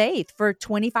about faith, for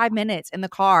 25 minutes in the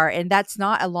car. And that's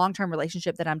not a long-term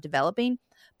relationship that I'm developing,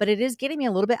 but it is getting me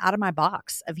a little bit out of my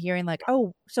box of hearing like,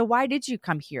 oh, so why did you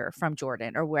come here from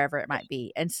Jordan or wherever it might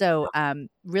be? And so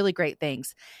really great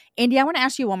things. Andy, I want to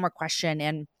ask you one more question.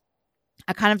 And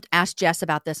I kind of asked Jess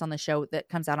about this on the show that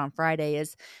comes out on Friday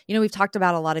is, we've talked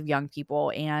about a lot of young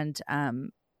people, and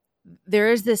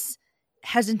there is this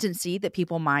hesitancy that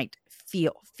people might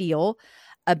feel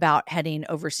about heading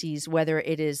overseas, whether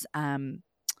it is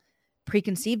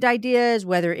preconceived ideas,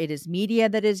 whether it is media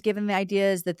that is given the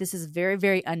ideas that this is very,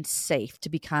 very unsafe to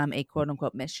become a quote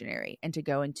unquote missionary and to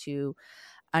go into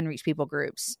unreached people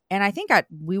groups. And I think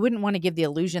we wouldn't want to give the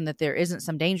illusion that there isn't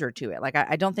some danger to it. Like,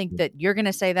 I don't think that you're going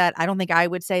to say that. I don't think I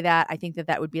would say that. I think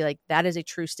that would be like, that is a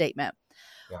true statement.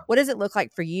 Yeah. What does it look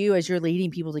like for you as you're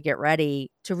leading people to get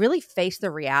ready to really face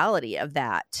the reality of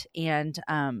that? And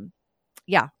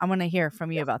I want to hear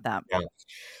from you about that. Yeah.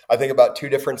 I think about two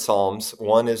different Psalms.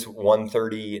 One is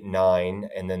 139,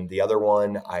 and then the other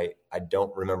one, I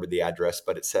don't remember the address,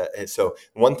 but it says, so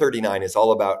 139 is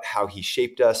all about how he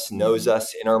shaped us, knows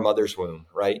us in our mother's womb,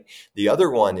 right? The other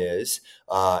one is,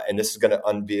 and this is going to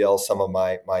unveil some of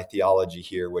my theology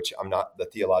here, which I'm not the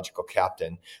theological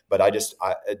captain, but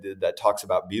that talks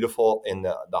about beautiful in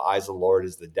the eyes of the Lord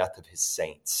is the death of his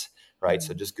saints. Right.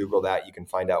 So just Google that. You can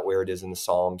find out where it is in the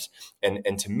Psalms.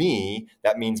 And to me,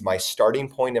 that means my starting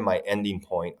point and my ending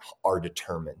point are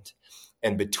determined.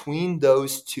 And between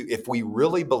those two, if we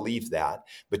really believe that,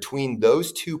 between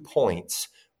those 2 points,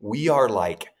 we are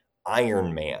like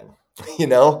Iron Man,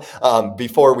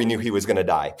 before we knew he was going to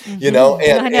die, and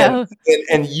I know.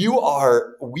 And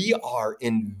we are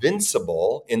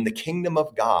invincible in the kingdom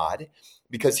of God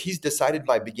because he's decided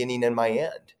my beginning and my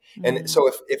end. And so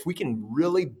if we can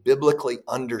really biblically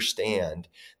understand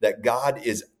that God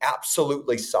is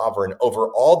absolutely sovereign over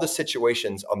all the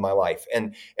situations of my life,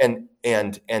 and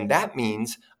that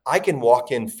means I can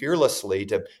walk in fearlessly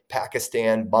to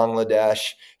Pakistan,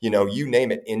 Bangladesh, you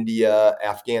name it, India,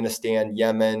 Afghanistan,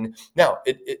 Yemen. Now,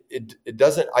 it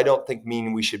doesn't, I don't think,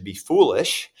 mean we should be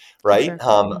foolish, right?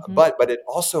 Sure. But it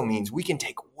also means we can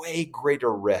take way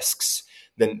greater risks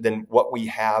than what we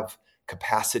have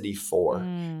capacity for.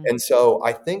 And so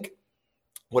I think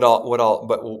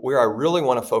but where I really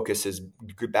want to focus is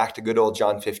back to good old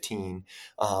John 15,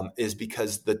 is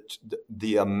because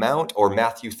the amount, or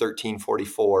Matthew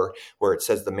 13:44, where it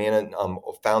says the man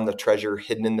found the treasure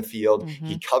hidden in the field,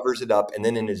 he covers it up, and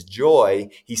then in his joy,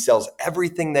 he sells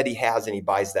everything that he has and he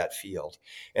buys that field.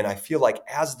 And I feel like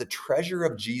as the treasure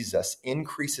of Jesus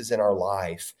increases in our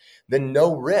life, then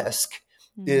no risk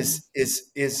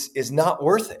is not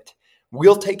worth it.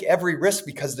 We'll take every risk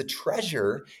because the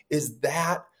treasure is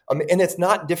that. And it's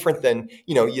not different than,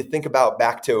 you think about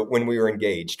back to when we were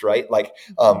engaged, right? Like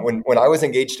when I was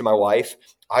engaged to my wife,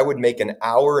 I would make an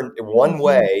hour one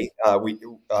way.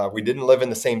 We didn't live in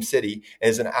the same city. And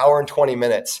it's an hour and 20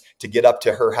 minutes to get up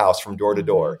to her house from door to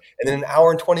door, and then an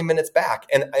hour and 20 minutes back.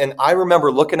 And I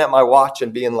remember looking at my watch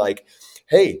and being like,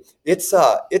 hey, it's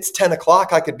 10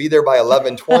 o'clock. I could be there by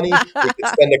 11:20. We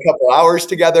could spend a couple hours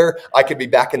together. I could be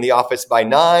back in the office by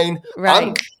 9.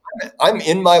 Right. I'm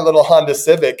in my little Honda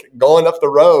Civic going up the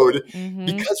road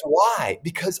because why?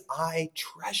 Because I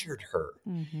treasured her.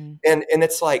 And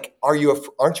it's like, aren't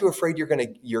you afraid you're gonna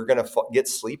get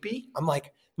sleepy? I'm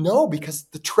like, no, because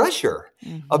the treasure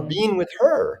of being with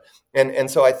her.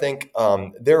 And so I think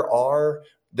there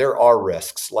are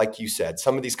risks, like you said.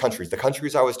 Some of these countries, the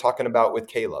countries I was talking about with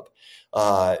Caleb,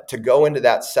 to go into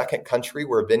that second country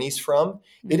where Vinny's from,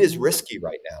 it is risky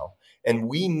right now. And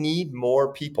we need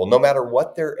more people, no matter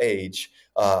what their age,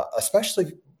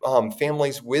 especially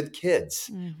families with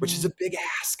kids, which is a big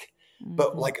ask.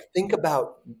 But think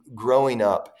about growing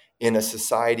up in a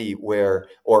society or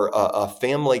a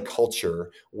family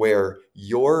culture where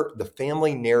the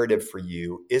family narrative for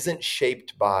you isn't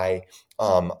shaped by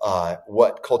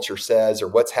what culture says or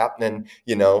what's happening,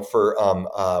 for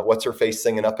what's her face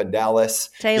singing up in Dallas,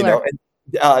 Taylor.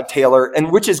 Taylor,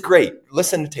 and which is great.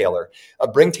 Listen to Taylor.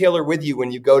 Bring Taylor with you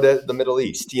when you go to the Middle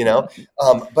East,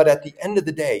 But at the end of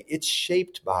the day, it's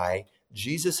shaped by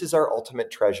Jesus is our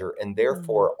ultimate treasure, and Mm.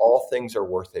 therefore all things are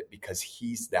worth it because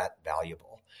he's that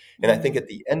valuable. And I think at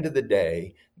the end of the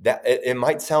day, that it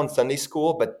might sound Sunday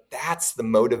school, but that's the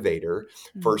motivator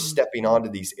for Mhm. stepping onto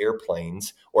these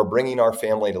airplanes or bringing our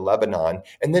family to Lebanon.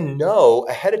 And then know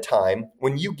ahead of time,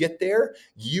 when you get there,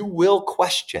 you will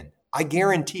question. I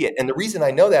guarantee it. And the reason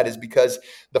I know that is because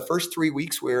the first 3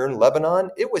 weeks we were in Lebanon,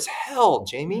 it was hell,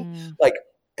 Jamie. Mm. Like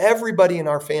everybody in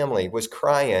our family was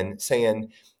crying,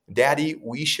 saying, Daddy,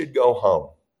 we should go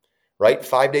home. Right?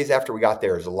 5 days after we got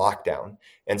there is a lockdown.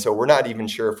 And so we're not even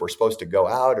sure if we're supposed to go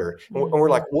out and we're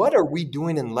like, Mhm. what are we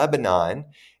doing in Lebanon?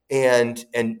 And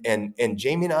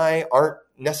Jamie and I aren't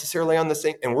necessarily on the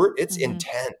same, and it's Mhm.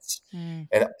 intense. Mm.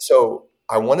 And so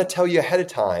I want to tell you ahead of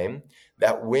time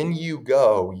that when you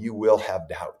go, you will have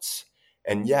doubts.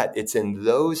 And yet it's in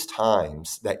those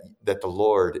times that the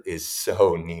Lord is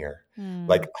so near.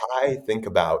 Like Mm. I think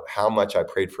about how much I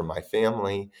prayed for my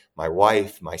family, my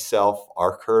wife, myself,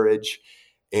 our courage.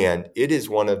 And it is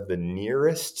one of the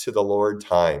nearest to the Lord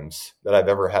times that I've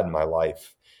ever had in my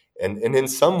life. And in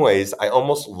some ways, I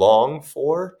almost long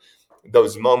for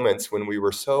those moments when we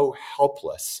were so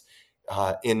helpless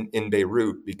in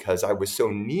Beirut because I was so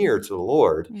near to the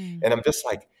Lord. Mm. And I'm just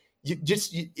like, you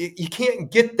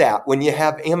can't get that when you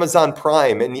have Amazon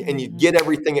Prime and you Mhm. get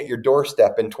everything at your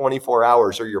doorstep in 24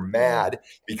 hours, or you're Right. mad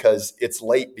because it's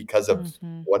late because of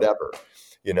Mhm. whatever,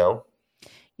 you know?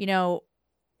 You know,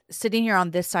 sitting here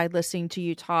on this side listening to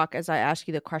you talk as I ask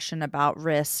you the question about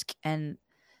risk and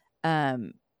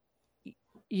um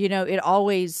it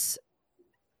always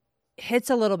hits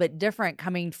a little bit different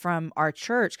coming from our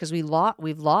church because we've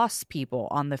lost people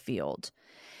on the field.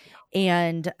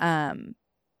 And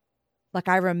like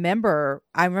I remember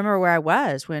where I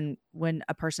was when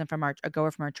a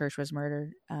goer from our church was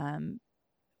murdered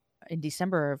in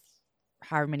December of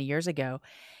however many years ago.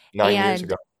 9 years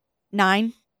And ago.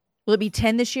 9, will it be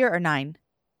 10 this year or 9?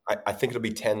 I think it'll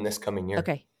be 10 this coming year.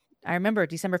 Okay. I remember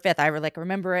December 5th.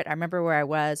 Remember it. I remember where I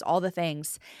was, all the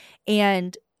things.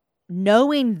 And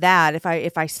knowing that if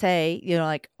I say,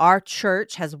 like our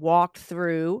church has walked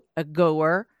through a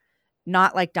goer,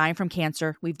 not like dying from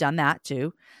cancer. We've done that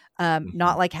too. Not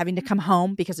Mhm. like having to come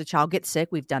home because a child gets sick.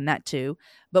 We've done that too.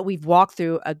 But we've walked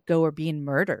through a goer being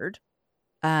murdered.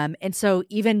 And so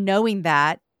even knowing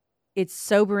that, it's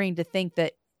sobering to think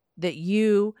that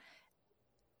you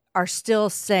are still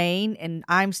saying, and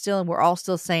we're all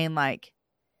still saying, like,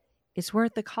 it's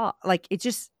worth the cost. Like,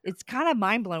 it's kind of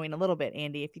mind blowing a little bit,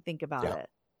 Andy, if you think about Yeah.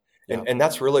 it. And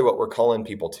that's really what we're calling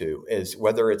people to, is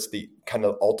whether it's the kind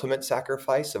of ultimate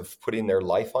sacrifice of putting their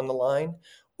life on the line,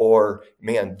 or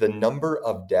man, the number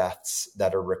of deaths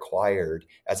that are required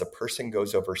as a person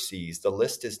goes overseas, the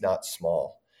list is not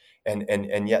small.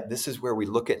 And yet this is where we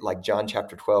look at like John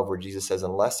chapter 12, where Jesus says,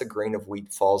 unless a grain of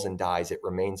wheat falls and dies, it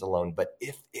remains alone. But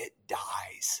if it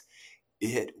dies,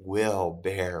 it will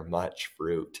bear much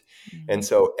fruit. Mm. And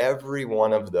so every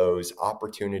one of those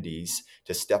opportunities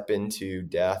to step into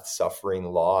death, suffering,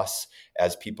 loss,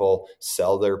 as people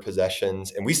sell their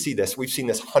possessions, and we've seen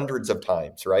this hundreds of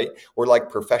times, right? We're like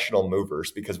professional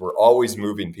movers because we're always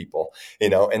moving people,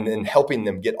 and then helping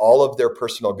them get all of their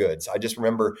personal goods. I just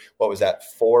remember, what was that,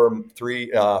 4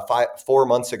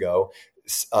 months ago,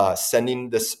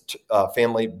 sending this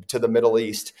family to the Middle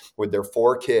East with their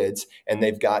 4 kids, and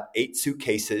they've got 8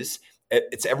 suitcases.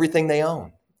 It's everything they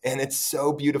own. And it's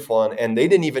so beautiful. And they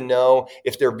didn't even know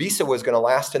if their visa was going to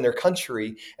last in their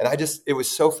country. And it was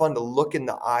so fun to look in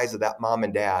the eyes of that mom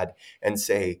and dad and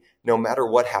say, no matter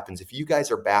what happens, if you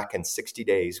guys are back in 60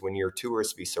 days when your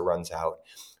tourist visa runs out,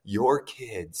 your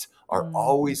kids are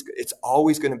Mm. it's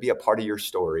always going to be a part of your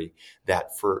story,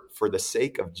 that for the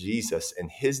sake of Jesus and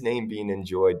his name being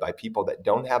enjoyed by people that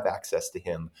don't have access to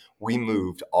him, we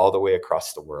moved all the way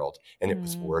across the world, and it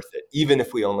was Mm. worth it, even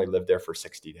if we only lived there for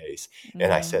 60 days.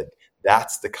 And I Mm. said,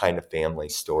 that's the kind of family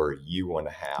story you want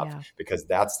to have, Yeah. because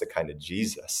that's the kind of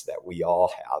Jesus that we all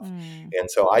have. Mm. And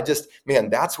so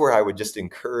that's where I would just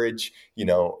encourage,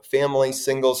 families,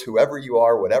 singles, whoever you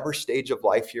are, whatever stage of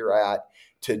life you're at,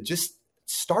 to just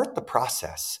start the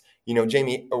process.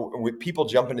 Jamie, people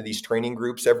jump into these training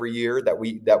groups every year that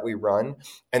we run,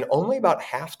 and only about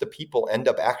half the people end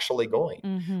up actually going.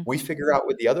 Mm-hmm. We figure out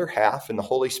with the other half and the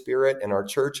Holy Spirit and our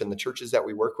church and the churches that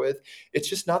we work with, it's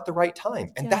just not the right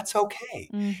time, and Yeah. that's okay.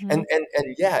 Mm-hmm.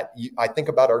 And yet, I think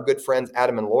about our good friends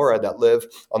Adam and Laura that live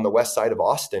on the west side of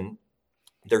Austin.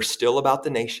 They're still about the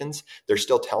nations. They're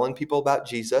still telling people about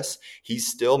Jesus. He's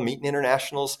still meeting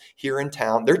internationals here in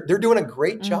town. They're doing a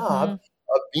great Mm-hmm. job.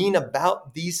 of being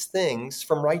about these things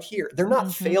from right here. They're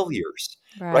not failures,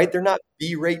 right? They're not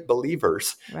B-rate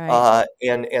believers. Right.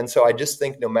 And so I just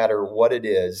think no matter what it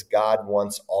is, God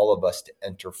wants all of us to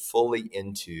enter fully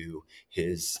into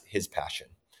his passion.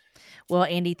 Well,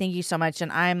 Andy, thank you so much.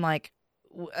 And I'm like,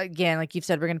 again, like you've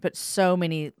said, we're going to put so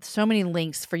many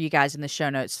links for you guys in the show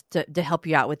notes to help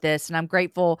you out with this. And I'm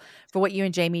grateful for what you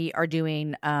and Jamie are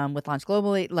doing with Launch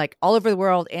Globally, like all over the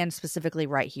world and specifically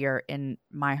right here in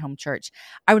my home church.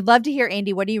 I would love to hear,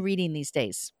 Andy, what are you reading these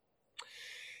days?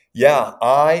 Yeah,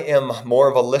 I am more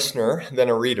of a listener than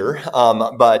a reader.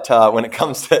 But when it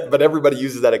comes to, but everybody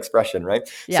uses that expression, right?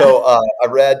 Yeah. So I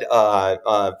read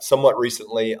somewhat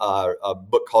recently a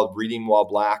book called Reading While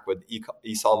Black with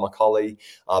Esau McCaulley.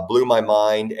 Blew my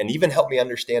mind and even helped me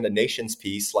understand a nation's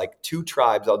piece, like 2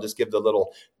 tribes. I'll just give the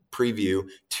little preview.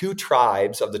 2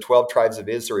 tribes of the 12 tribes of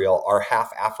Israel are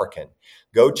half African.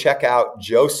 Go check out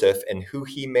Joseph and who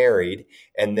he married,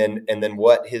 and then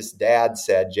what his dad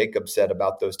said, Jacob said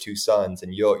about those 2 sons,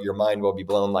 and your mind will be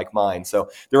blown like mine. So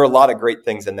there are a lot of great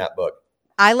things in that book.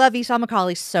 I love Esau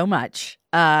McCaulley so much.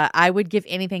 I would give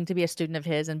anything to be a student of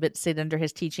his and sit under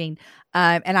his teaching.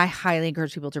 And I highly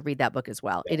encourage people to read that book as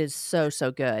well. Yeah. It is so,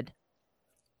 so good.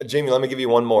 Jamie, let me give you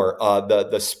one more.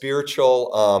 The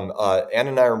spiritual, Ann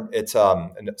and I,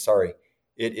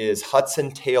 it is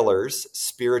Hudson Taylor's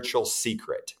Spiritual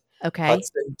Secret. Okay.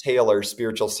 Hudson Taylor's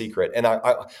Spiritual Secret. And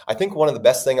I think one of the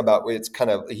best thing about it's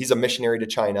he's a missionary to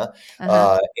China,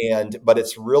 but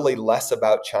it's really less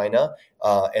about China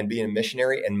and being a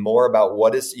missionary and more about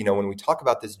what is, when we talk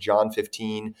about this John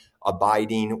 15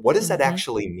 abiding, what does that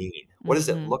actually mean? What does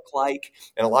it look like?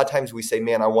 And a lot of times we say,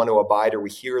 man, I want to abide, or we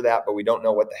hear that, but we don't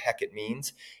know what the heck it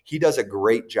means. He does a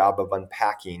great job of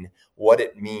unpacking what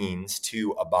it means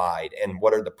to abide and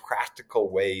what are the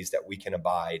practical ways that we can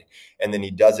abide. And then he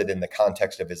does it in the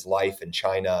context of his life in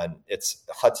China. And it's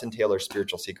Hudson Taylor's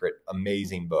Spiritual Secret.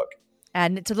 Amazing book.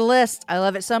 Adding it to the list. I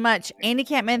love it so much. Andy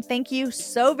Kampman, thank you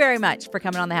so very much for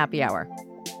coming on the Happy Hour.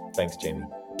 Thanks, Jamie.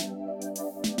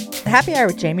 The Happy Hour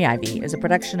with Jamie Ivey is a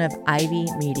production of Ivy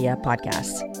Media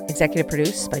Podcasts. Executive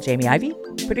produced by Jamie Ivey,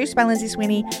 produced by Lindsay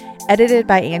Sweeney, edited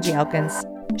by Angie Elkins.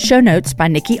 Show notes by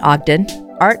Nikki Ogden,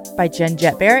 art by Jen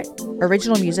Jett Barrett,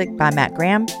 original music by Matt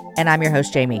Graham, and I'm your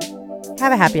host, Jamie.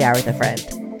 Have a happy hour with a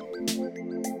friend.